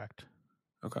 That's correct.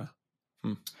 Okay.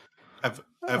 I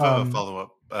have a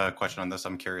follow-up question on this.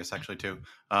 I'm curious actually too.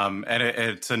 And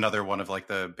it's another one of like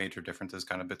the major differences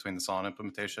kind of between the Solana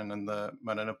implementation and the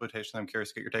Monad implementation. I'm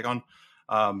curious to get your take on.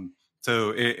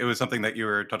 So it was something that you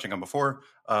were touching on before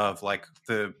of like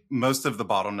most of the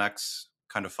bottlenecks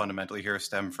kind of fundamentally here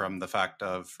stem from the fact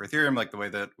of, for Ethereum, like the way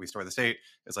that we store the state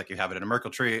is like you have it in a Merkle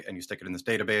tree and you stick it in this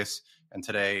database. And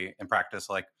today in practice,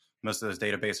 like most of those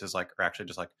databases like are actually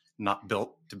just like not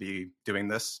built to be doing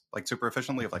this like super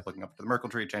efficiently of like looking up to the Merkle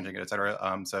tree, changing it, et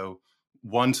cetera. So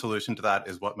one solution to that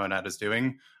is what Monad is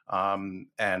doing.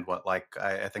 And what like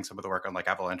I think some of the work on like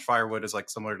Avalanche Firewood is like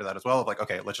similar to that as well. Of like,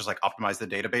 okay, let's just like optimize the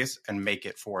database and make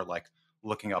it for like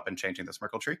looking up and changing this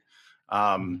Merkle tree.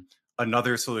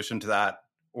 Another solution to that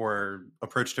or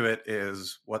approach to it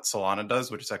is what Solana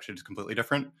does, which is actually just completely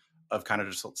different, of kind of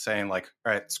just saying like,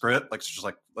 all right, screw it. Like, just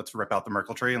like, let's rip out the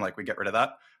Merkle tree and like we get rid of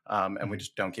that. And we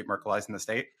just don't keep Merkleizing the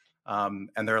state. And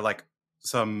there are like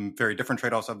some very different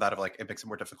trade-offs of that, of like, it makes it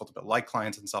more difficult to build like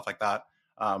clients and stuff like that.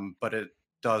 But it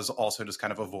does also just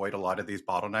kind of avoid a lot of these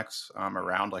bottlenecks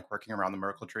around like working around the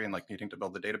Merkle tree and like needing to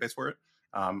build the database for it.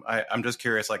 I'm just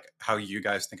curious, like how you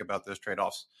guys think about those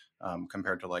trade-offs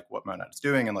compared to like what Monad is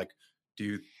doing, and like, do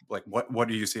you like what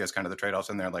do you see as kind of the trade-offs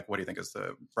in there? Like, what do you think is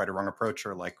the right or wrong approach,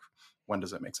 or like when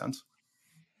does it make sense?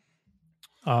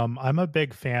 I'm a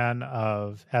big fan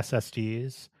of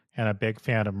SSDs and a big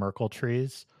fan of Merkle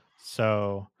trees.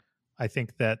 So I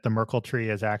think that the Merkle tree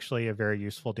is actually a very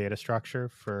useful data structure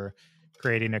for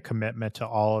creating a commitment to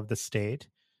all of the state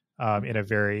in a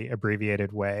very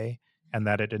abbreviated way, and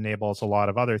that it enables a lot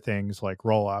of other things like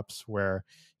rollups, where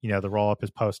the rollup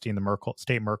is posting the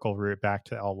state Merkle root back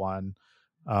to L1,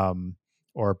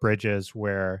 or bridges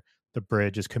where the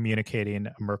bridge is communicating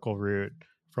a Merkle root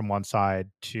from one side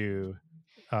to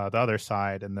the other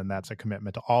side, and then that's a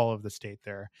commitment to all of the state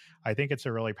there. I think it's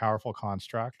a really powerful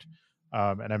construct,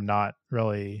 and I'm not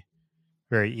really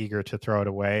very eager to throw it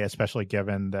away, especially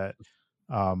given that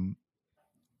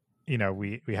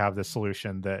we have this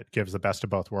solution that gives the best of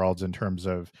both worlds in terms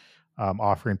of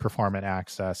offering performant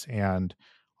access and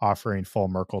offering full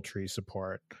Merkle tree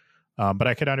support. But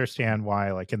I could understand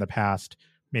why, like in the past,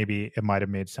 maybe it might have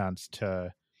made sense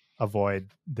to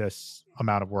avoid this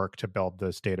amount of work to build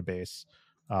this database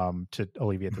to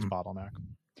alleviate this bottleneck.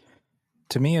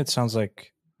 To me, it sounds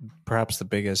like perhaps the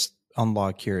biggest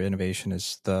unlock here innovation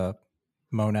is the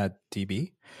Monad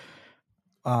DB.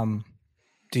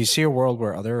 Do you see a world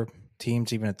where other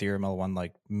teams, even Ethereum L1,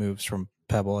 like moves from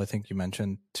Pebble, I think you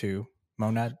mentioned, to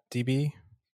Monad DB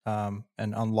and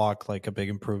unlock like a big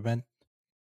improvement?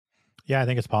 Yeah, I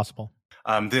think it's possible.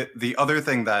 The other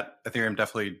thing that Ethereum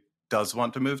definitely does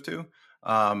want to move to,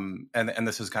 and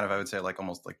this is kind of, I would say, like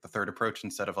almost like the third approach,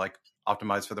 instead of like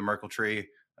optimize for the Merkle tree,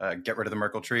 get rid of the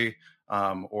Merkle tree,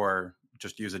 or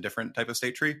just use a different type of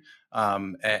state tree.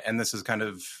 And this is kind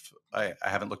of, I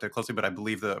haven't looked at it closely, but I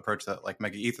believe the approach that like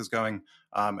Mega ETH is going,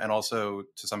 and also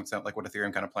to some extent like what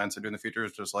Ethereum kind of plans to do in the future,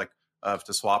 is just like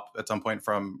to swap at some point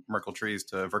from Merkle trees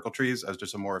to Verkle trees as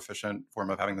just a more efficient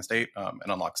form of having the state, and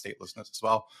unlock statelessness as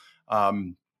well.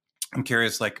 I'm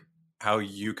curious like how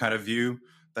you kind of view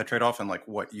that trade-off and like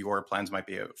what your plans might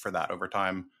be for that over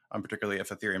time, particularly if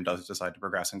Ethereum does decide to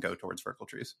progress and go towards Verkle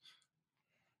trees.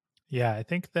 Yeah, I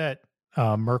think that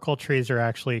Merkle trees are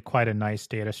actually quite a nice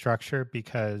data structure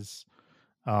because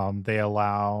they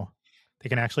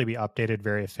can actually be updated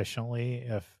very efficiently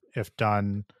if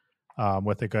done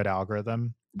with a good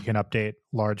algorithm. You can update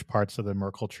large parts of the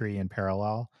Merkle tree in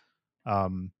parallel. I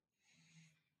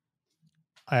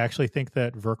actually think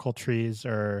that Verkle trees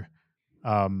are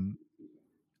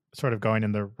sort of going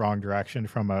in the wrong direction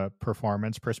from a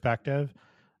performance perspective.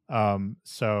 I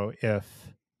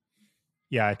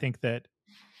think that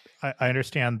I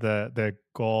understand the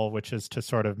goal, which is to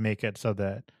sort of make it so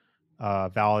that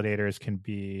validators can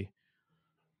be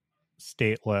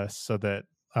stateless, so that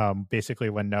basically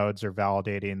when nodes are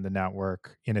validating the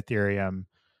network in Ethereum,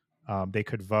 they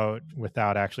could vote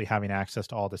without actually having access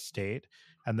to all the state,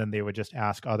 and then they would just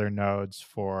ask other nodes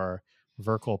for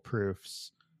Verkle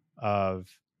proofs of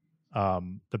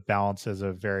the balances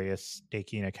of various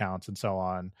staking accounts and so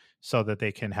on, so that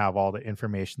they can have all the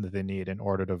information that they need in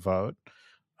order to vote.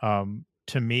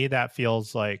 To me, that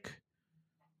feels like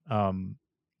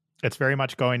it's very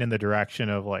much going in the direction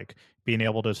of like being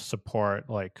able to support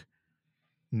like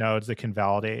nodes that can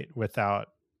validate without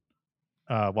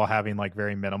while having like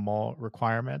very minimal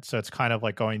requirements. So it's kind of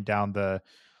like going down the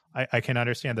I can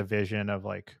understand the vision of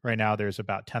like right now there's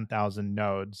about 10,000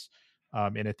 nodes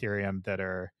in Ethereum that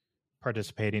are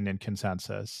participating in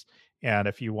consensus. And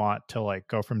if you want to like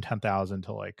go from 10,000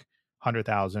 to like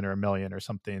 100,000 or a million or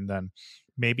something, then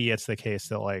maybe it's the case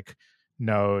that like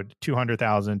node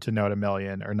 200,000 to node a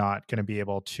million are not going to be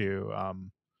able to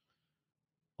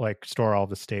like store all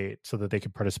the state so that they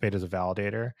can participate as a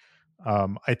validator.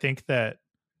 I think that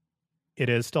it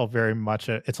is still very much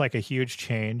it's like a huge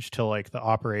change to like the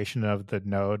operation of the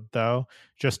node though,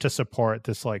 just to support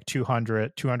this like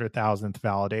 200,000th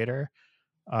validator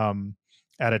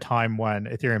at a time when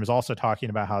Ethereum is also talking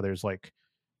about how there's like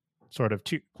sort of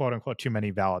quote unquote too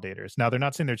many validators. Now they're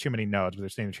not saying there are too many nodes, but they're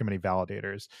saying there are too many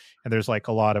validators. And there's like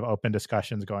a lot of open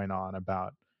discussions going on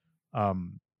about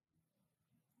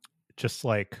just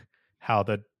like how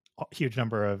the huge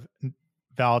number of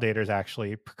validators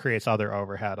actually creates other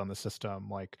overhead on the system.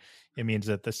 Like it means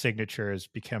that the signatures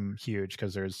become huge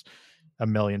because there's a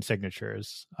million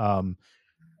signatures and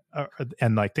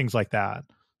like things like that.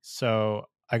 So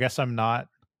I guess I'm not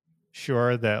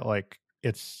sure that like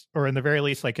it's, or in the very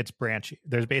least, like it's branch.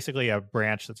 There's basically a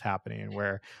branch that's happening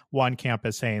where one camp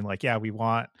is saying like, yeah, we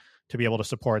want to be able to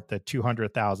support the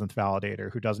 200,000th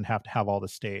validator who doesn't have to have all the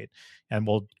state. And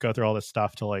we'll go through all this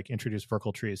stuff to like introduce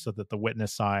Verkle trees so that the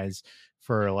witness size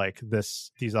for like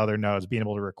these other nodes being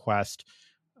able to request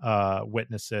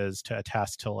witnesses to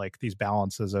attest to like these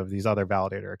balances of these other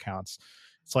validator accounts.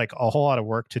 It's like a whole lot of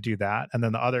work to do that. And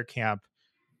then the other camp,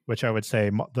 which I would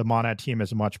say the Monad team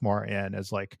is much more in,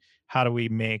 is like, how do we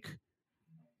make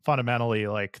fundamentally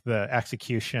like the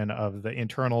execution of the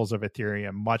internals of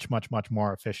Ethereum much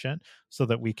more efficient so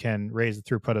that we can raise the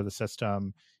throughput of the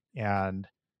system and,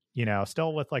 you know,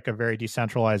 still with like a very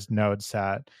decentralized node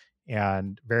set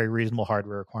and very reasonable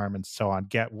hardware requirements, so on,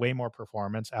 get way more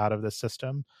performance out of the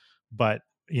system. But,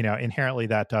 you know, inherently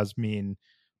that does mean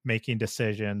making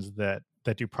decisions that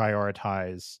do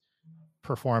prioritize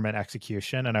perform and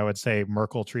execution. And I would say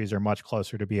Merkle trees are much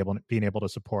closer to being able to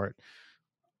support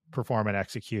perform and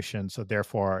execution. So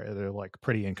therefore they're like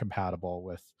pretty incompatible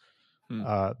with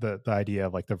the idea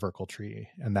of like the Verkle tree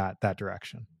and that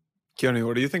direction. Keone,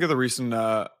 what do you think of the recent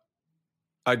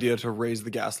idea to raise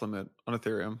the gas limit on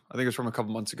Ethereum? I think it's from a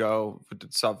couple months ago.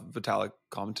 Vitalik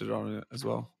commented on it as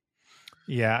well.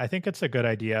 Yeah, I think it's a good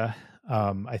idea.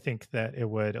 I think that it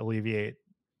would alleviate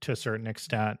to a certain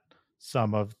extent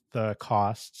some of the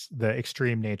costs, the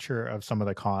extreme nature of some of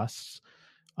the costs.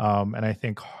 And I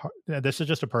think this is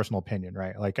just a personal opinion,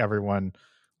 right? Like everyone,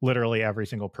 literally every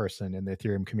single person in the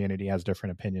Ethereum community has a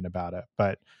different opinion about it.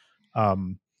 But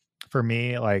for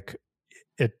me, like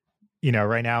it, you know,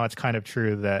 right now it's kind of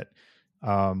true that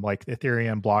like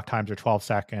Ethereum block times are 12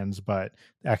 seconds, but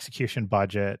the execution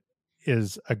budget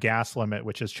is a gas limit,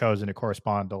 which is chosen to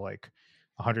correspond to like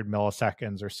 100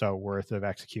 milliseconds or so worth of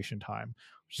execution time,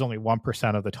 which is only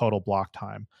 1% of the total block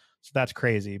time. So that's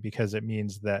crazy because it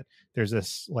means that there's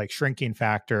this like shrinking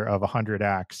factor of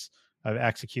 100x of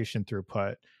execution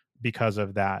throughput because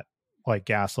of that like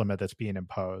gas limit that's being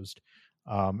imposed.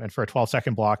 And for a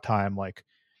 12-second block time, like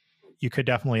you could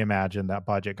definitely imagine that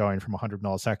budget going from 100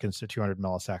 milliseconds to 200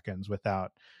 milliseconds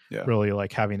without really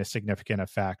like having a significant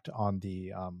effect on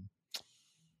the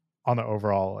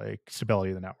overall like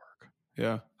stability of the network.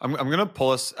 Yeah, I'm gonna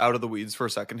pull us out of the weeds for a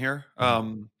second here.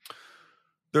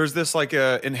 There's this like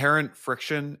inherent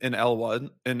friction in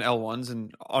L1s,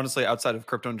 and honestly outside of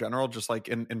crypto in general, just like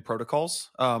in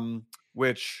protocols,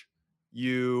 which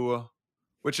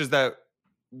is that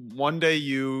one day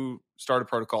you start a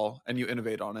protocol and you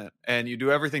innovate on it and you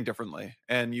do everything differently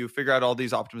and you figure out all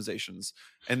these optimizations,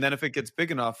 and then if it gets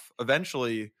big enough,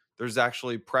 eventually there's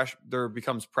actually there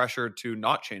becomes pressure to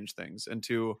not change things and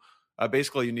to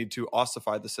basically you need to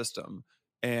ossify the system,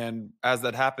 and as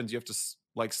that happens you have to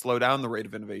like slow down the rate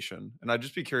of innovation. And I'd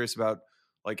just be curious about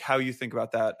like how you think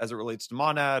about that as it relates to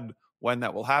Monad, when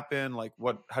that will happen, like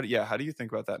how do you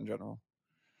think about that in general?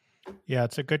 Yeah,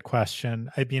 it's a good question.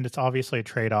 I mean, it's obviously a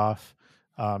trade-off.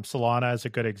 Solana is a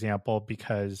good example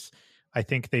because I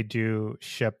think they do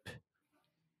ship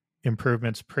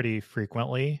improvements pretty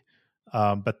frequently,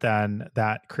 but then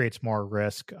that creates more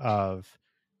risk of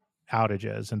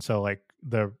outages. And so like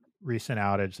the recent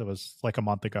outage that was like a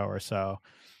month ago or so,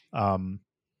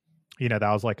 you know,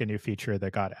 that was like a new feature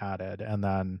that got added. And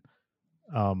then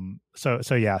so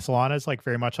yeah, Solana is like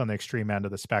very much on the extreme end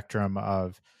of the spectrum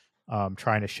of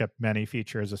trying to ship many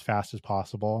features as fast as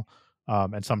possible,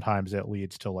 and sometimes it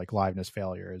leads to like liveness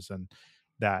failures, and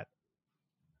that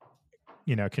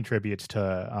contributes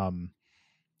to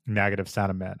negative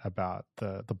sentiment about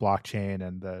the blockchain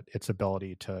and its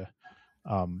ability to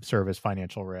serve as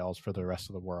financial rails for the rest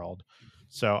of the world.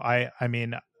 So I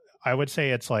mean, I would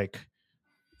say it's a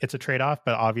trade-off,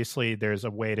 but obviously there's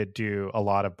a way to do a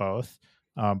lot of both.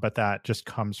 But that just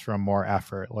comes from more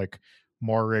effort, like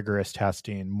more rigorous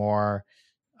testing, more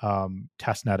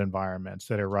testnet environments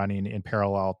that are running in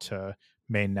parallel to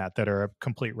mainnet that are a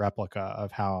complete replica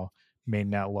of how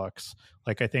mainnet looks.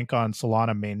 Like I think on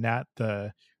Solana mainnet,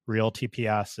 the real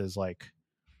TPS is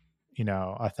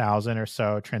 1,000 or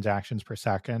so transactions per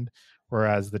second,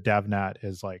 whereas the DevNet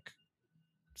is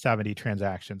 70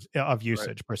 transactions of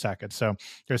usage per second. So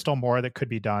there's still more that could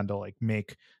be done to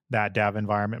make that dev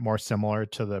environment more similar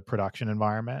to the production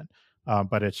environment.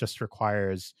 But it just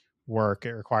requires work.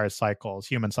 It requires cycles,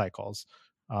 human cycles.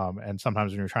 And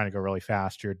sometimes when you're trying to go really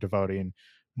fast, you're devoting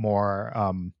more,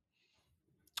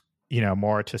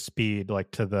 more to speed,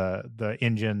 to the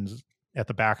engines at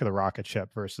the back of the rocket ship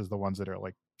versus the ones that are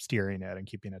steering it and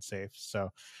keeping it safe. So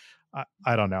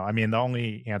I don't know. I mean, the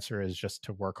only answer is just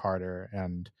to work harder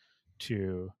and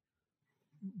to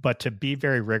be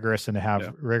very rigorous and to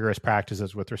have rigorous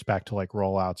practices with respect to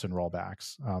rollouts and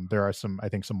rollbacks. There are some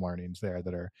learnings there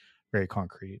that are very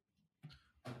concrete.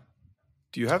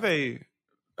 Do you have a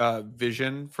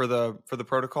vision for the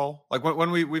protocol? Like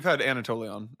when we've had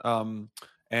Anatoly on,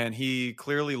 and he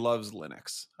clearly loves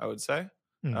Linux, I would say.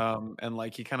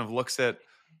 And he kind of looks at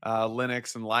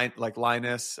Linux and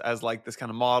Linus as this kind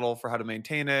of model for how to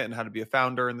maintain it and how to be a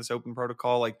founder in this open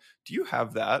protocol. Do you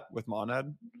have that with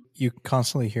Monad? You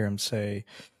constantly hear him say,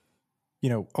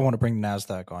 I want to bring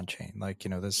NASDAQ on chain.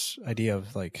 This idea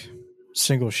of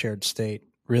single shared state,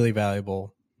 really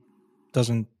valuable,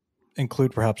 doesn't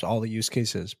include perhaps all the use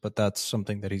cases, but that's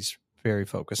something that he's very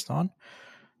focused on.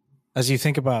 As you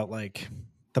think about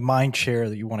the mind share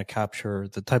that you want to capture,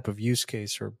 the type of use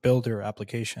case or builder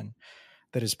application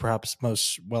that is perhaps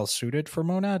most well suited for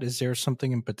Monad, is there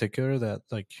something in particular that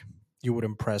you would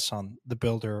impress on the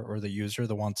builder or the user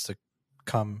that wants to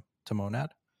come to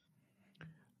Monad?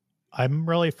 I'm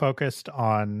really focused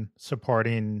on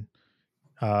supporting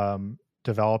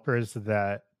developers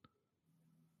that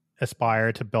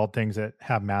aspire to build things that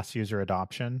have mass user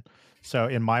adoption. So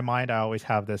in my mind, I always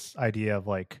have this idea of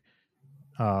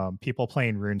people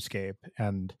playing RuneScape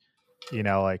and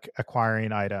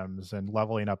acquiring items and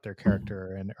leveling up their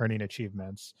character and earning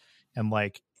achievements. And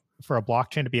for a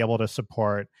blockchain to be able to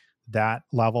support that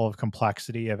level of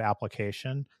complexity of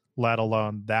application, let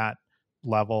alone that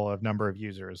level of number of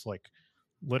users,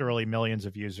 literally millions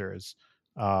of users,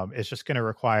 it's just going to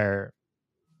require,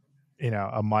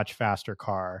 a much faster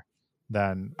car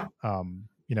than,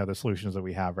 the solutions that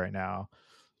we have right now.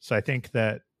 So I think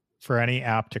that for any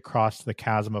app to cross the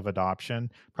chasm of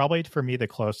adoption, probably for me, the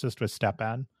closest was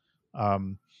StepN.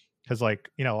 Because a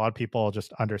lot of people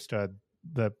just understood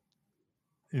the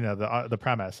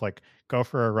premise, go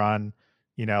for a run,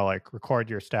 record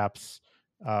your steps,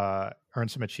 earn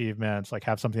some achievements,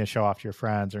 have something to show off to your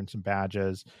friends, earn some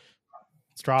badges.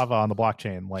 Strava on the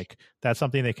blockchain, that's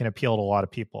something that can appeal to a lot of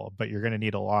people, but you're going to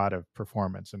need a lot of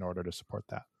performance in order to support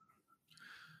that.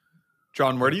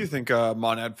 John, where do you think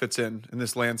Monad fits in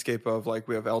this landscape of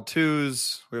we have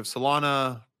L2s, we have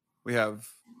Solana, we have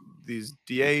these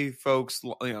DA folks,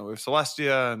 we have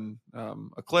Celestia and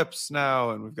Eclipse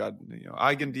now, and we've got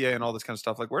Eigen DA and all this kind of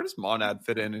stuff. Where does Monad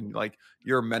fit in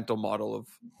your mental model of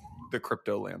the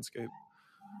crypto landscape?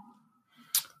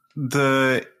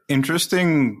 The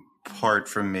interesting part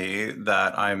for me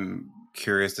that I'm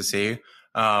curious to see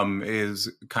is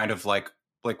kind of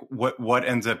what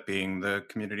ends up being the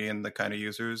community and the kind of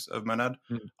users of Monad.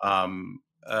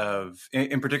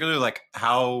 In particular,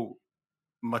 how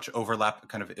much overlap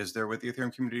kind of is there with the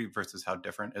Ethereum community versus how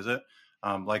different is it?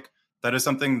 That is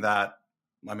something that,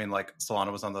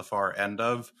 Solana was on the far end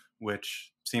of,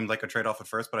 which seemed like a trade-off at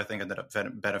first, but I think ended up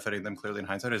benefiting them clearly in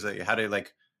hindsight, is that you had a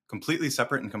completely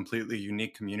separate and completely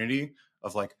unique community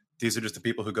of these are just the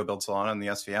people who go build Solana in the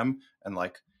SVM, and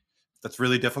that's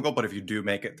really difficult. But if you do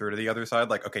make it through to the other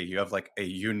side, okay, you have a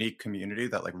unique community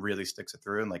that really sticks it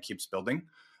through and keeps building.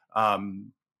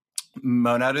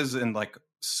 Monad is in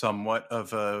somewhat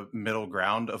of a middle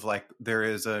ground of there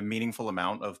is a meaningful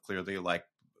amount of clearly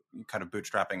kind of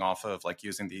bootstrapping off of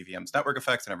using the EVM's network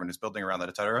effects, and everyone is building around that,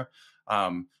 etc.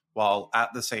 While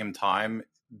at the same time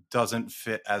doesn't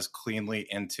fit as cleanly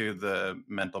into the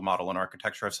mental model and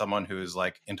architecture of someone who's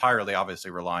entirely obviously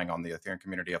relying on the Ethereum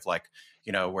community of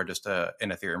we're just an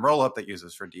Ethereum rollup that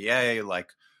uses for DA,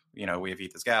 we have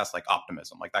ETH as gas,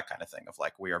 optimism, that kind of thing of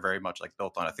we are very much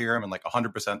built on Ethereum, and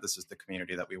 100% this is the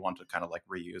community that we want to kind of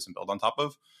reuse and build on top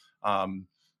of.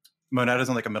 Monad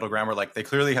isn't like a middle ground where like they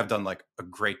clearly have done like a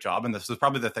great job. And this is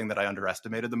probably the thing that I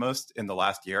underestimated the most in the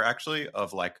last year, actually,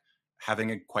 of like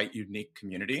having a quite unique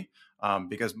community.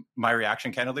 Because my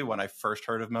reaction, candidly, when I first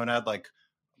heard of Monad, like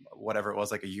whatever it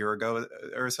was, like a year ago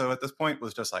or so at this point,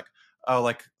 was just like, oh,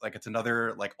 like it's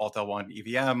another like Alt L1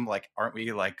 EVM. Like, aren't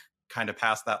we like kind of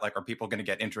past that? Like, are people going to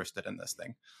get interested in this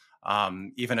thing?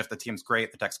 Even if the team's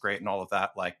great, the tech's great, and all of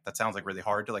that, like that sounds like really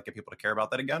hard to like get people to care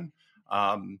about that again.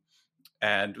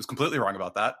 And was completely wrong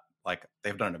about that. Like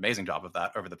they've done an amazing job of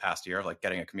that over the past year, of like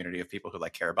getting a community of people who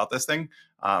like care about this thing.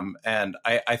 And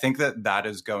I think that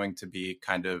is going to be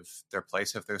kind of their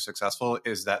place if they're successful,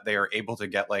 is that they are able to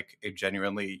get like a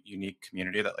genuinely unique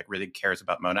community that like really cares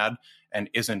about Monad and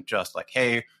isn't just like,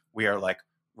 hey, we are like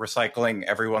recycling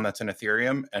everyone that's in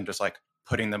Ethereum and just like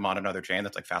putting them on another chain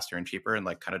that's like faster and cheaper and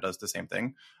like kind of does the same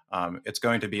thing. It's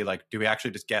going to be like, do we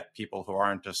actually just get people who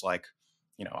aren't just like,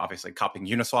 you know, obviously copying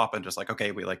Uniswap and just like,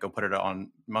 okay, we like go put it on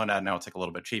Monad. Now it's like a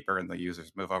little bit cheaper and the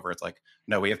users move over. It's like,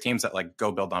 no, we have teams that like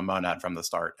go build on Monad from the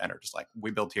start and are just like, we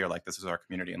build here, like this is our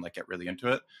community, and like get really into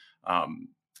it.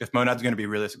 If Monad's going to be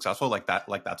really successful, like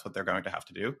that's what they're going to have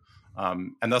to do.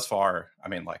 And thus far, I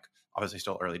mean, like obviously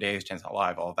still early days, Chain's not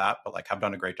live, all of that, but like have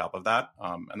done a great job of that.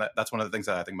 And that's one of the things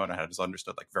that I think Monad has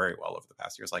understood like very well over the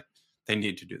past years. Like they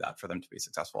need to do that for them to be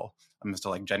successful. I'm just to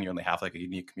like genuinely have like a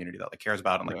unique community that like cares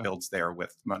about and like builds there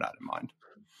with Monad in mind.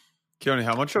 Keone,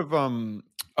 how much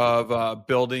of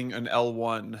building an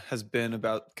L1 has been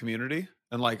about community?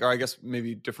 And like, or I guess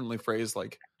maybe differently phrased,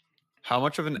 like how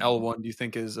much of an L1 do you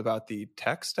think is about the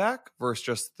tech stack versus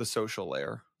just the social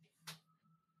layer?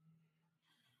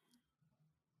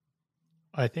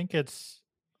 I think it's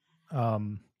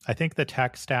I think the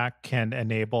tech stack can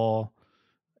enable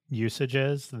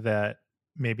usages that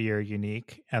maybe are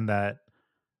unique, and that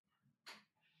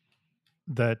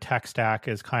the tech stack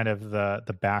is kind of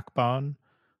the backbone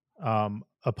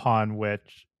upon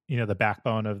which, you know, the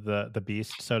backbone of the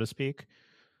beast, so to speak.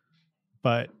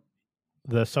 But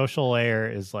the social layer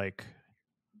is like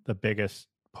the biggest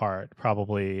part,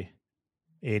 probably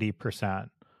 80%.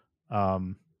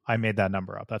 I made that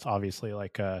number up. That's obviously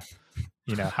like a,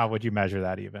 you know, how would you measure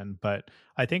that even? But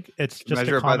I think it's just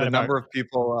measure a it by the comment number about, of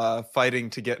people fighting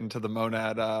to get into the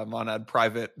Monad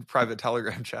private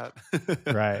Telegram chat.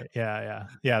 right. Yeah.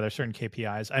 There's certain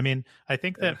KPIs. I mean, I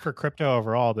think that for crypto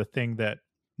overall, the thing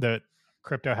that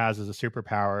crypto has as a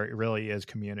superpower, it really is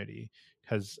community.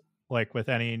 Because like with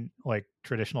any like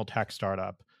traditional tech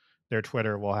startup, their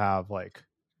Twitter will have like,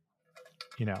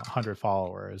 you know, 100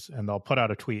 followers, and they'll put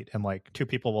out a tweet and like 2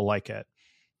 people will like it,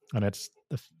 and it's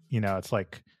you know, it's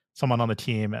like someone on the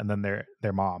team and then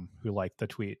their mom who liked the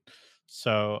tweet.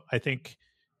 So I think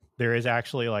there is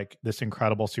actually like this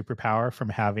incredible superpower from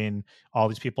having all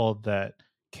these people that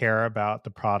care about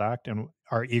the product and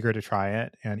are eager to try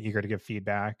it and eager to give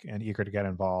feedback and eager to get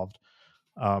involved.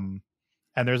 And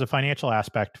there's a financial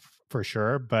aspect for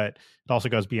sure, but it also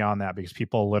goes beyond that, because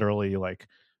people literally like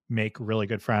make really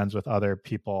good friends with other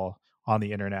people on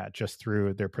the internet just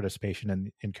through their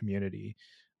participation in community.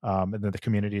 And then the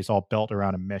community is all built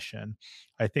around a mission.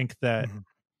 I think that,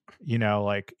 you know,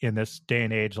 like in this day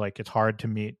and age, like it's hard to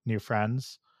meet new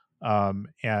friends. And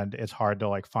it's hard to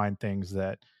like find things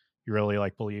that you really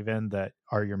like believe in that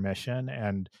are your mission.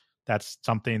 And that's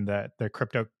something that the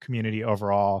crypto community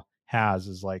overall has,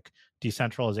 is like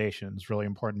decentralization is really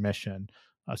important mission.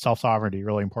 Self-sovereignty,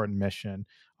 really important mission.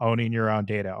 Owning your own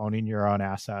data, owning your own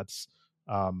assets,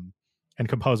 and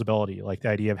composability, like the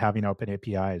idea of having open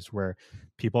APIs where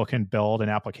people can build an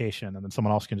application and then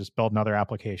someone else can just build another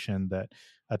application that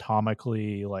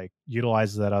atomically like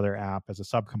utilizes that other app as a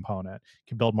subcomponent,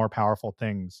 can build more powerful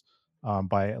things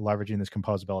by leveraging this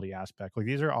composability aspect. Like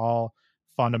these are all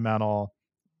fundamental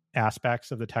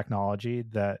aspects of the technology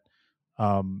that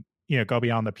you know, go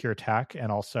beyond the pure tech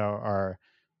and also are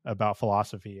about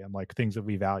philosophy and like things that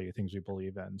we value, things we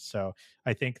believe in. So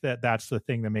I think that that's the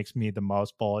thing that makes me the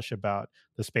most bullish about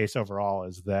the space overall,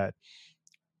 is that,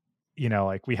 you know,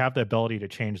 like we have the ability to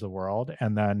change the world,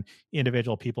 and then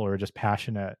individual people are just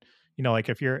passionate. You know, like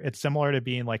if you're, it's similar to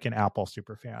being like an Apple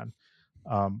super fan,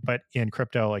 but in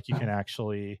crypto, like you can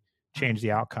actually change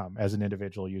the outcome as an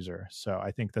individual user. So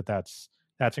I think that that's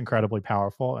incredibly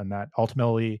powerful, and that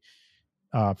ultimately,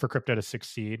 for crypto to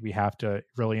succeed, we have to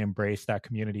really embrace that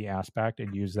community aspect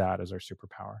and use that as our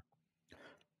superpower.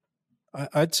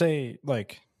 I'd say,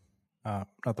 like, not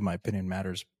that my opinion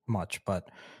matters much, but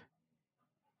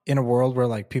in a world where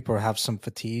like people have some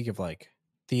fatigue of like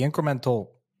the incremental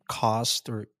cost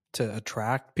or to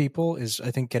attract people is,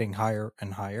 I think, getting higher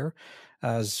and higher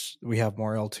as we have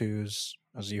more L2s,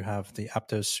 as you have the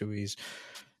Aptos SUIs.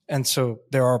 And so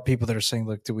there are people that are saying,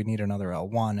 look, do we need another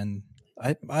L1? And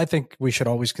I think we should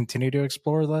always continue to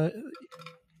explore the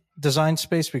design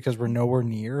space because we're nowhere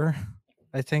near,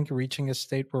 I think, reaching a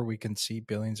state where we can see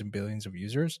billions and billions of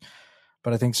users.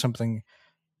 But I think something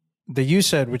that you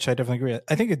said, which I definitely agree with,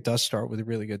 I think it does start with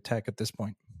really good tech at this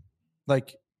point.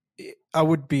 Like, I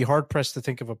would be hard pressed to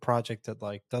think of a project that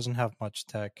like doesn't have much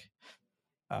tech,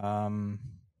 and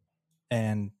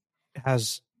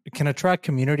can attract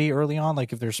community early on,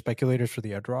 like if there's speculators for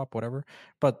the airdrop, whatever,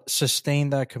 but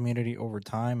sustain that community over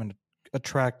time and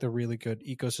attract a really good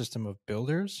ecosystem of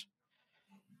builders.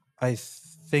 I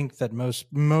think that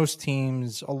most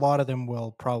teams, a lot of them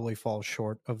will probably fall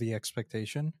short of the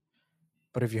expectation.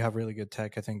 But if you have really good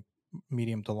tech, I think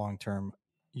medium to long term,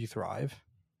 you thrive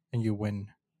and you win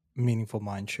meaningful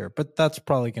mind share. But that's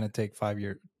probably going to take 5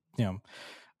 years,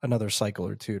 another cycle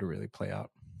or two to really play out.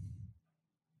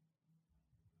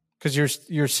 Because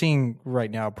you're seeing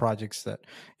right now projects that,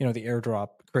 the airdrop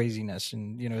craziness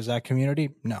and, is that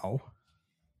community? No,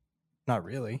 not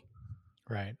really.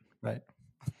 Right. Right.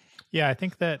 Yeah, I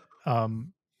think that,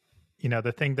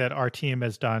 the thing that our team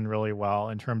has done really well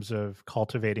in terms of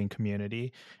cultivating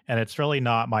community, and it's really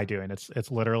not my doing. It's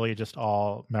literally just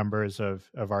all members of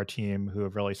our team who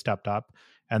have really stepped up,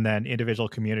 and then individual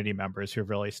community members who have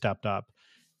really stepped up.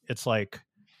 It's like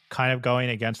kind of going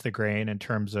against the grain in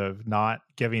terms of not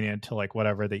giving in to like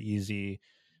whatever the easy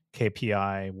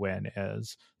KPI win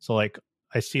is. So like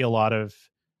I see a lot of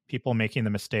people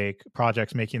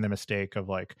projects making the mistake of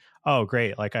like, oh,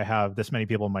 great, like I have this many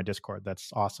people in my Discord. That's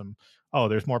awesome. Oh,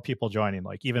 there's more people joining,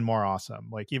 like even more awesome,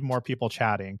 like even more people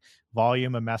chatting,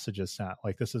 volume of messages sent,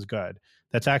 like this is good.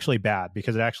 That's actually bad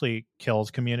because it actually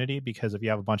kills community, because if you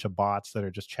have a bunch of bots that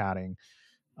are just chatting,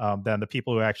 then the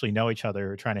people who actually know each other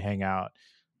who are trying to hang out,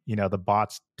 the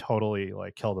bots totally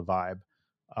like kill the vibe.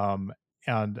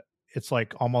 And it's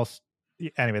like almost,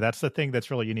 anyway, that's the thing that's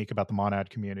really unique about the Monad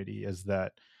community is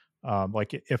that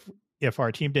like if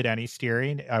our team did any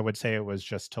steering, I would say it was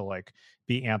just to like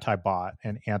be anti-bot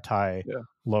and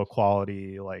anti-low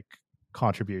quality like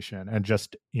contribution, and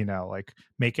just like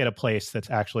make it a place that's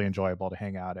actually enjoyable to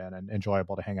hang out in and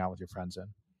enjoyable to hang out with your friends in.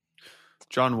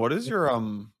 John, what is your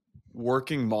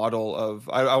working model of?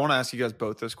 I want to ask you guys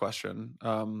both this question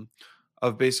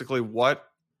of basically what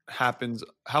happens,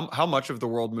 how much of the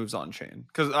world moves on chain?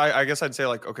 Because I guess I'd say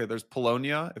like, okay, there's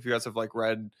Polonia. If you guys have like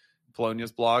read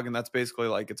Polonia's blog, and that's basically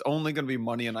like it's only going to be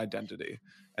money and identity.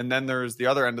 And then there's the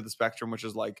other end of the spectrum, which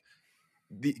is like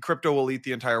the crypto will eat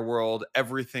the entire world.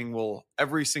 Every single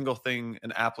thing,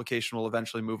 an application will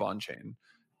eventually move on chain.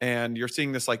 And you're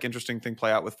seeing this like interesting thing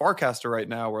play out with Farcaster right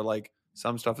now, where like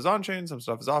some stuff is on chain, some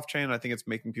stuff is off chain. I think it's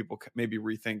making people maybe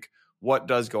rethink what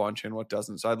does go on chain, what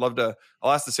doesn't. So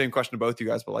I'll ask the same question to both you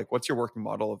guys, but like, what's your working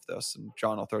model of this? And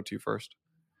John, I'll throw it to you first.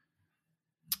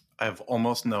 I have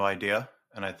almost no idea.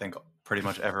 And I think pretty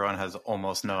much everyone has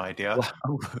almost no idea.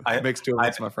 It makes two of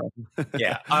us, my friend.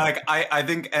 Yeah, I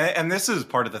think, and this is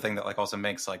part of the thing that like also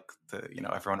makes like the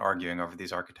everyone arguing over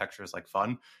these architectures like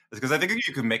fun, is because I think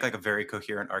you can make like a very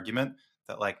coherent argument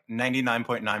that like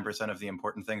 99.9% of the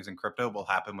important things in crypto will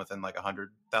happen within like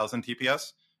 100,000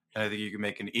 TPS, and I think you can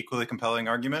make an equally compelling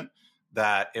argument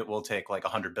that it will take like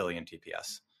 100 billion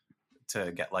TPS to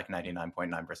get like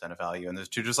 99.9% of value. And there's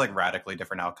two just like radically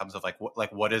different outcomes of like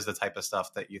what is the type of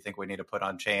stuff that you think we need to put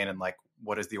on chain, and like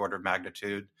what is the order of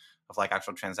magnitude of like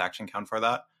actual transaction count for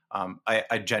that.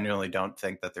 I genuinely don't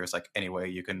think that there's like any way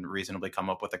you can reasonably come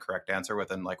up with a correct answer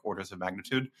within like orders of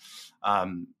magnitude.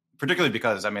 Particularly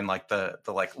because I mean like the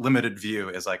like limited view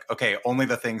is like, okay, only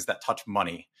the things that touch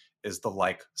money is the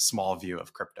like small view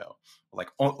of crypto. Like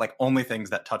only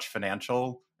things that touch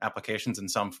financial applications in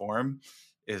some form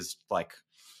is like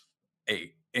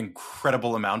a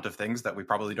incredible amount of things that we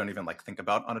probably don't even like think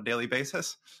about on a daily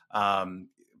basis.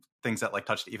 Things that like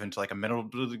touch even to like a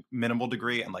minimal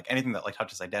degree, and like anything that like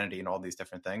touches identity and all these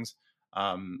different things.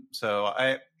 So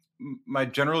my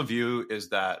general view is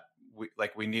that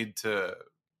we need to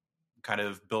kind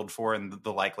of build for, and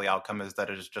the likely outcome is that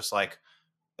it is just like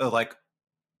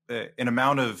an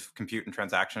amount of compute and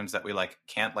transactions that we like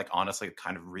can't like honestly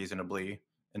kind of reasonably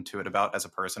intuit about as a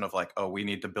person of like, oh, we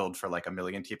need to build for like 1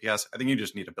 million TPS. I think you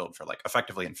just need to build for like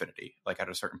effectively infinity. Like at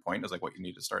a certain point is like what you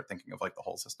need to start thinking of like the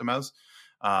whole system as.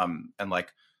 And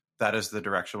like that is the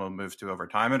direction we'll move to over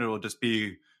time. And it'll just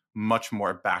be much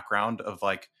more background of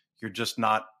like, you're just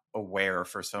not aware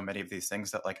for so many of these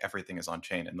things that like everything is on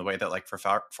chain, in the way that like for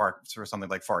something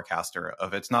like Farcaster,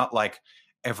 of it's not like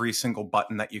every single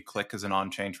button that you click is an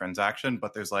on-chain transaction,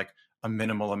 but there's like a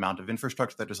minimal amount of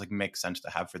infrastructure that just like makes sense to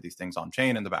have for these things on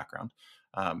chain in the background.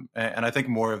 And I think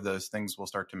more of those things will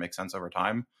start to make sense over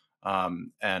time.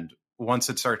 And once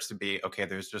it starts to be, okay,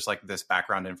 there's just like this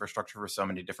background infrastructure for so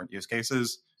many different use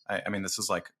cases. I mean, this is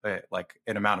like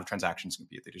an amount of transactions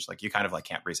compute that just like you kind of like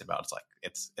can't reason about. It's like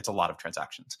it's a lot of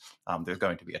transactions. There's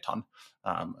going to be a ton.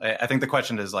 I think the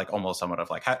question is like almost somewhat of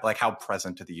like how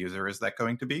present to the user is that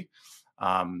going to be?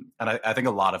 And I think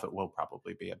a lot of it will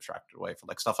probably be abstracted away for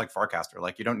like stuff like Farcaster.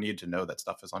 Like you don't need to know that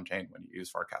stuff is on chain when you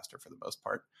use Farcaster for the most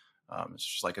part.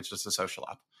 It's just a social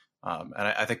app. And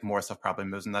I think more stuff probably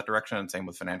moves in that direction, and same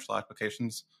with financial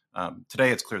applications.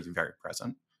 Today, it's clearly very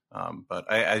present.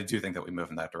 But I do think that we move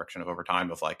in that direction of over time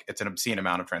of like, it's an obscene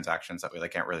amount of transactions that we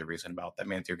like can't really reason about. That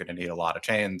means you're going to need a lot of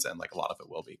chains, and like a lot of it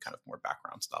will be kind of more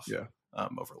background stuff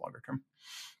over longer term.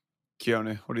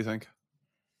 Keone, what do you think?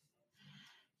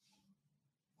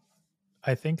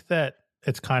 I think that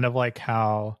it's kind of like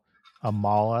how a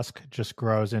mollusk just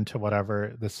grows into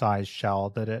whatever the size shell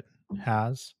that it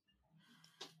has.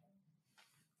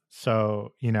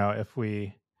 So, if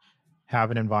we have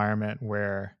an environment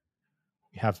where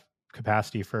we have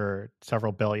capacity for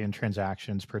several billion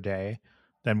transactions per day,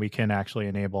 then we can actually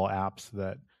enable apps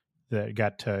that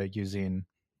get to using,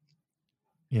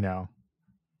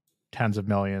 tens of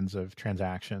millions of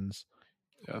transactions.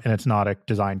 Yeah. And it's not a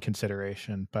design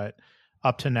consideration. But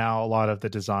up to now, a lot of the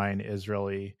design is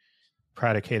really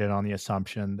predicated on the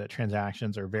assumption that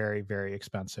transactions are very, very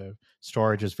expensive.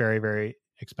 Storage is very, very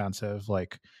expensive.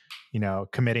 Like,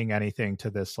 committing anything to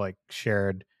this like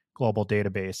shared global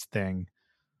database thing,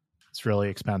 it's really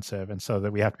expensive. And so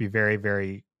that we have to be very,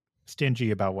 very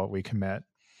stingy about what we commit.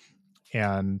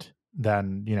 And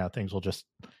then, things will just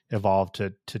evolve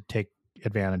to take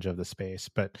advantage of the space.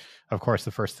 But of course,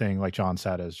 the first thing, like John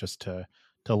said, is just to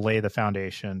lay the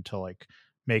foundation to like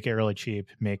make it really cheap,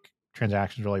 make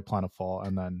transactions really plentiful,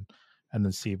 and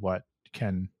then see what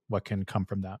can come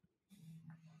from that.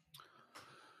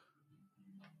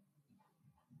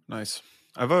 Nice.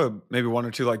 I have maybe one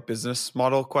or two like business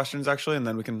model questions actually, and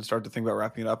then we can start to think about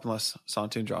wrapping it up unless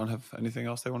Santi and John have anything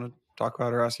else they want to talk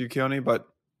about or ask you, Keone. But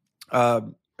I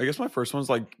guess my first one's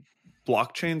like,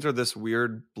 blockchains are this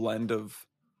weird blend of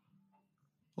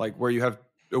like where you have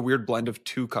a weird blend of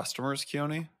two customers,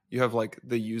 Keone. You have like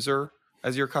the user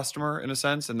as your customer in a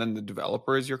sense, and then the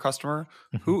developer is your customer.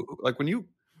 Mm-hmm. Who, like when you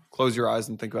close your eyes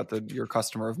and think about your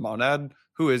customer of Monad,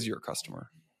 who is your customer?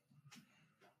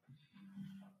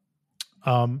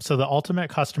 So the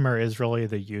ultimate customer is really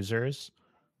the users,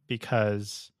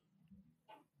 because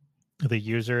the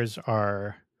users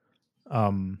are,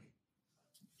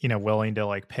 willing to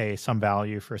like pay some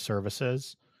value for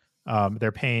services.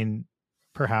 They're paying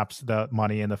perhaps the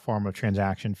money in the form of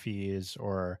transaction fees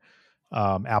or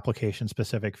application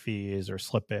specific fees or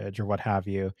slippage or what have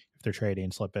you, if they're trading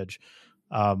slippage.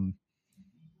 But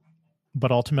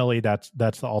ultimately that's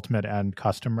the ultimate end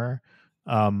customer.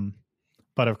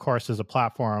 But of course, as a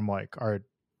platform, like our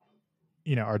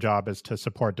job is to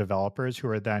support developers who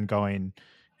are then going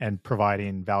and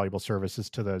providing valuable services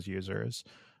to those users.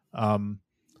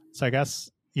 So I guess,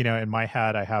 in my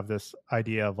head, I have this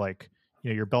idea of like,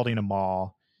 you're building a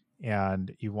mall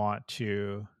and you want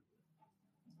to,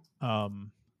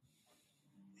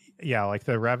 like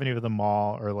the revenue of the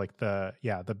mall, or like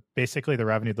basically the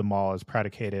revenue of the mall is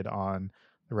predicated on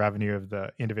the revenue of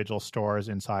the individual stores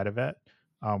inside of it,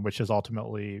 which is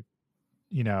ultimately,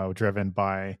 driven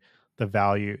by the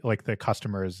value, like the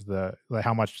customers,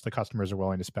 how much the customers are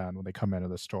willing to spend when they come into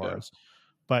the stores. Yeah.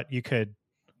 But you could,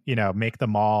 make the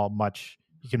mall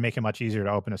you can make it much easier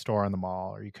to open a store in the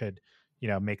mall, or you could,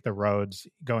 make the roads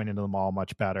going into the mall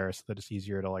much better so that it's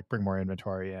easier to like bring more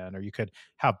inventory in, or you could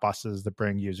have buses that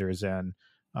bring users in.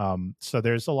 So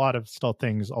there's a lot of still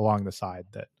things along the side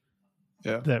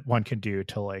that one can do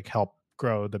to like help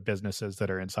grow the businesses that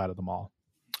are inside of the mall.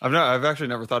 I've actually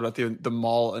never thought about the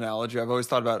mall analogy. I've always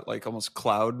thought about like almost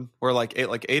cloud, where like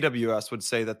AWS would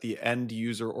say that the end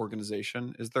user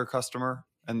organization is their customer,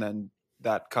 and then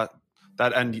that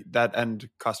end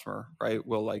customer, right,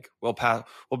 will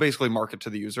basically market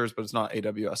to the users, but it's not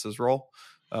AWS's role.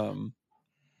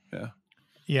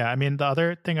 Yeah. I mean, the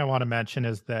other thing I want to mention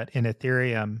is that in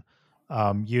Ethereum,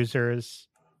 users,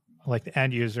 like the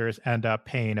end users, end up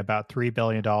paying about $3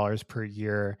 billion per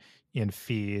year in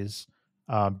fees,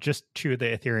 just to the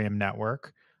Ethereum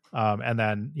network. And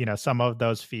then, some of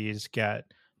those fees get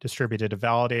distributed to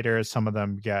validators. Some of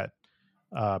them get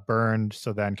burned,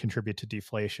 so then contribute to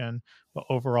deflation. But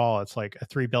overall, it's like a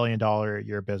 $3 billion a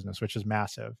year business, which is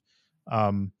massive.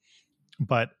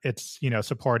 But it's,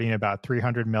 supporting about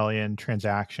 300 million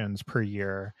transactions per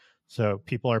year. So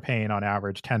people are paying on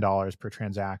average $10 per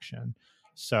transaction.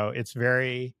 So it's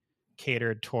very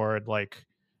catered toward like,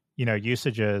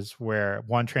 usages where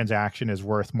one transaction is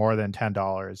worth more than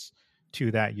 $10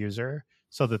 to that user,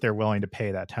 so that they're willing to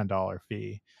pay that $10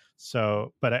 fee.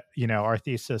 So, but our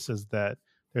thesis is that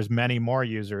there's many more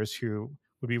users who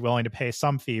would be willing to pay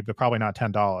some fee, but probably not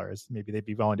 $10. Maybe they'd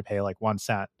be willing to pay like 1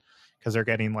 cent because they're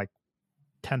getting like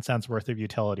 10 cents worth of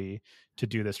utility to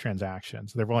do this transaction.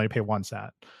 So they're willing to pay 1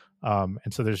 cent.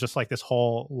 And so there's just like this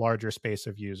whole larger space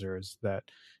of users that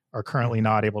are currently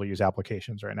not able to use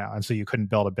applications right now. And so you couldn't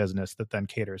build a business that then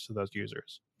caters to those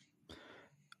users.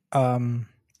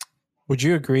 Would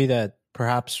you agree that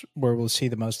perhaps where we'll see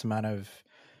the most amount of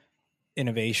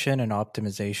innovation and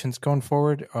optimizations going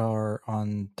forward are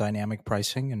on dynamic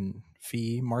pricing and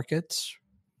fee markets,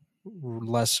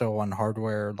 less so on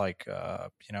hardware, like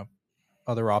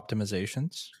other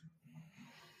optimizations?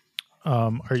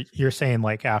 You're saying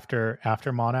like after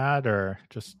Monad, or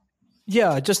just?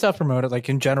 Yeah, just after Monad, like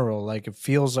in general, like it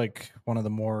feels like one of the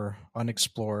more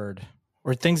unexplored,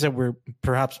 or things that we're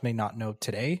perhaps may not know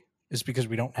today, is because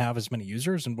we don't have as many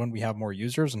users. And when we have more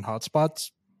users and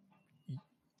hotspots,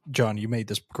 John, you made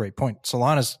this great point.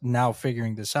 Solana's now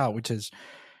figuring this out, which is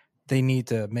they need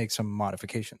to make some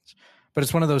modifications. But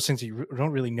it's one of those things that you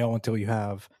don't really know until you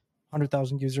have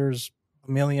 100,000 users,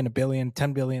 1 million, 1 billion,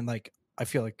 10 billion. Like, I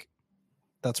feel like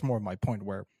that's more my point,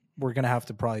 where we're going to have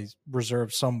to probably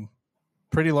reserve some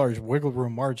pretty large wiggle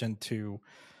room margin to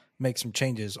make some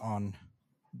changes on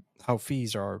how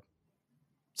fees are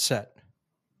set.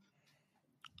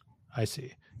 I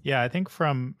see. Yeah, I think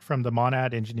from the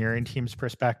Monad engineering team's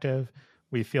perspective,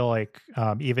 we feel like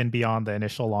even beyond the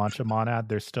initial launch of Monad,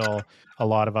 there's still a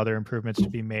lot of other improvements to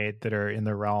be made that are in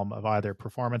the realm of either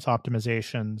performance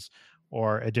optimizations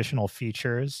or additional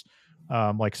features,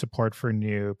 like support for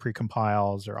new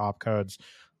precompiles or opcodes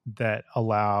that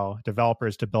allow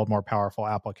developers to build more powerful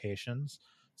applications.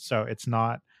 So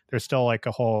there's still like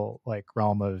a whole like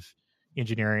realm of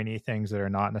engineering-y things that are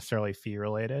not necessarily fee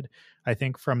related. I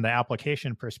think from the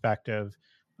application perspective,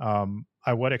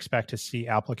 I would expect to see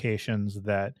applications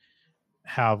that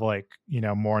have like,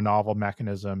 more novel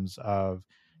mechanisms of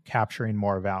capturing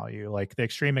more value. Like the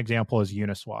extreme example is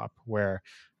Uniswap, where,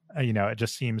 it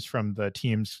just seems from the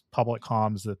team's public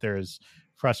comms that there's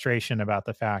frustration about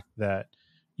the fact that,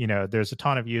 there's a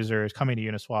ton of users coming to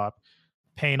Uniswap,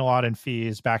 paying a lot in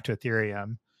fees back to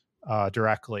Ethereum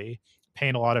directly,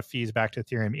 paying a lot of fees back to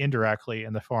Ethereum indirectly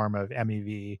in the form of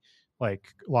MEV,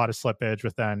 like a lot of slippage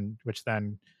which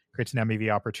then creates an MEV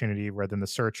opportunity where then the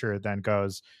searcher then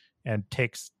goes and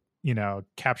takes,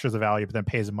 captures the value, but then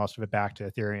pays most of it back to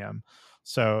Ethereum.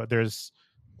 So there's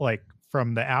like,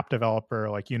 from the app developer,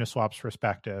 like Uniswap's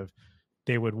perspective,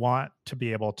 they would want to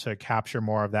be able to capture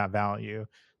more of that value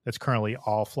that's currently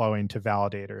all flowing to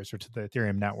validators or to the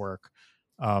Ethereum network.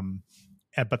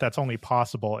 But that's only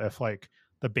possible if like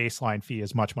the baseline fee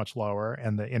is much, much lower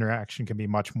and the interaction can be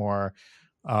much more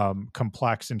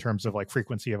complex in terms of like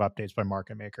frequency of updates by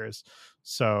market makers.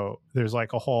 So there's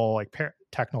like a whole like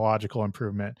technological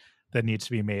improvement that needs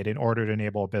to be made in order to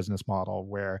enable a business model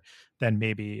where then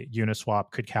maybe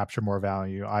Uniswap could capture more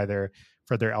value either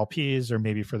for their LPs or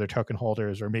maybe for their token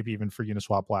holders or maybe even for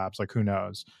Uniswap Labs, like who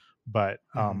knows. But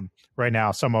right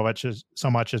now, so much is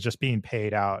just being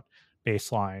paid out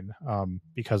baseline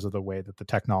because of the way that the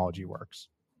technology works.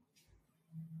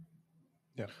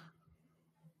 Yeah.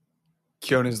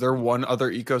 Keone, is there one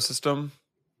other ecosystem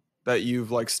that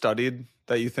you've like studied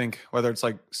that you think, whether it's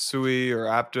like Sui or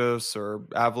Aptos or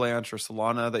Avalanche or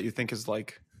Solana, that you think has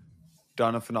like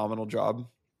done a phenomenal job?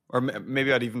 Or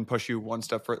maybe I'd even push you one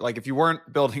step further. Like if you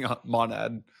weren't building a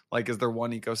Monad, like is there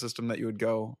one ecosystem that you would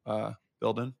go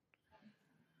build in?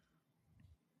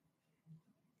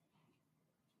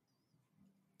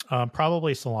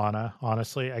 Probably Solana,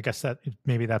 honestly. I guess that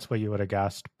maybe that's what you would have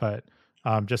guessed, but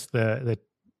just the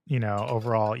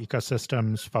overall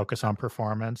ecosystem's focus on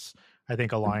performance, I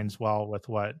think aligns well with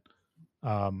what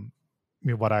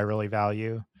I really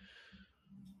value.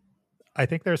 I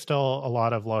think there's still a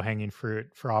lot of low-hanging fruit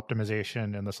for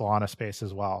optimization in the Solana space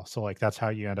as well. So like that's how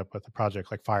you end up with a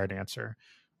project like FireDancer.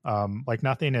 Like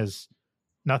nothing is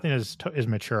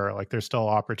mature. Like there's still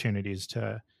opportunities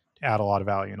to add a lot of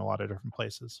value in a lot of different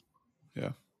places. Yeah.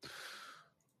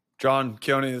 John,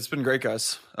 Keone, it's been great,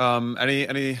 guys.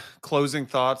 Any closing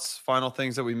thoughts, final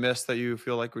things that we missed that you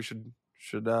feel like we should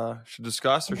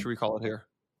discuss, or should we call it here?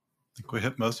 I think we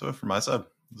hit most of it from my side.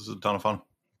 This is a ton of fun.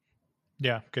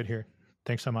 Yeah, good here.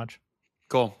 Thanks so much.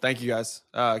 Cool. Thank you, guys.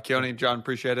 Keone, John,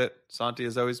 appreciate it. Santi,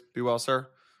 as always, be well, sir.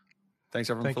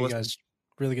 Thanks everyone for listening. Thank you, guys.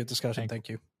 Really good discussion. Thank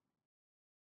you.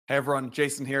 Hey everyone,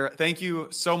 Jason here. Thank you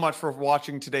so much for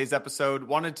watching today's episode.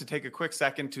 Wanted to take a quick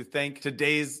second to thank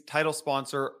today's title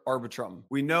sponsor, Arbitrum.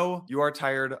 We know you are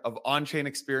tired of on-chain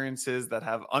experiences that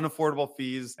have unaffordable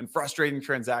fees and frustrating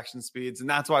transaction speeds, and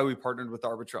that's why we partnered with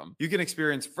Arbitrum. You can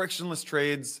experience frictionless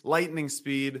trades, lightning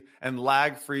speed, and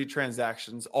lag-free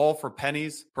transactions, all for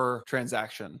pennies per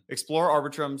transaction. Explore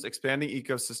Arbitrum's expanding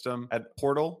ecosystem at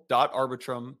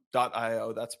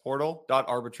portal.arbitrum.io. That's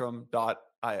portal.arbitrum.io.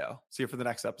 See you for the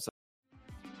next episode.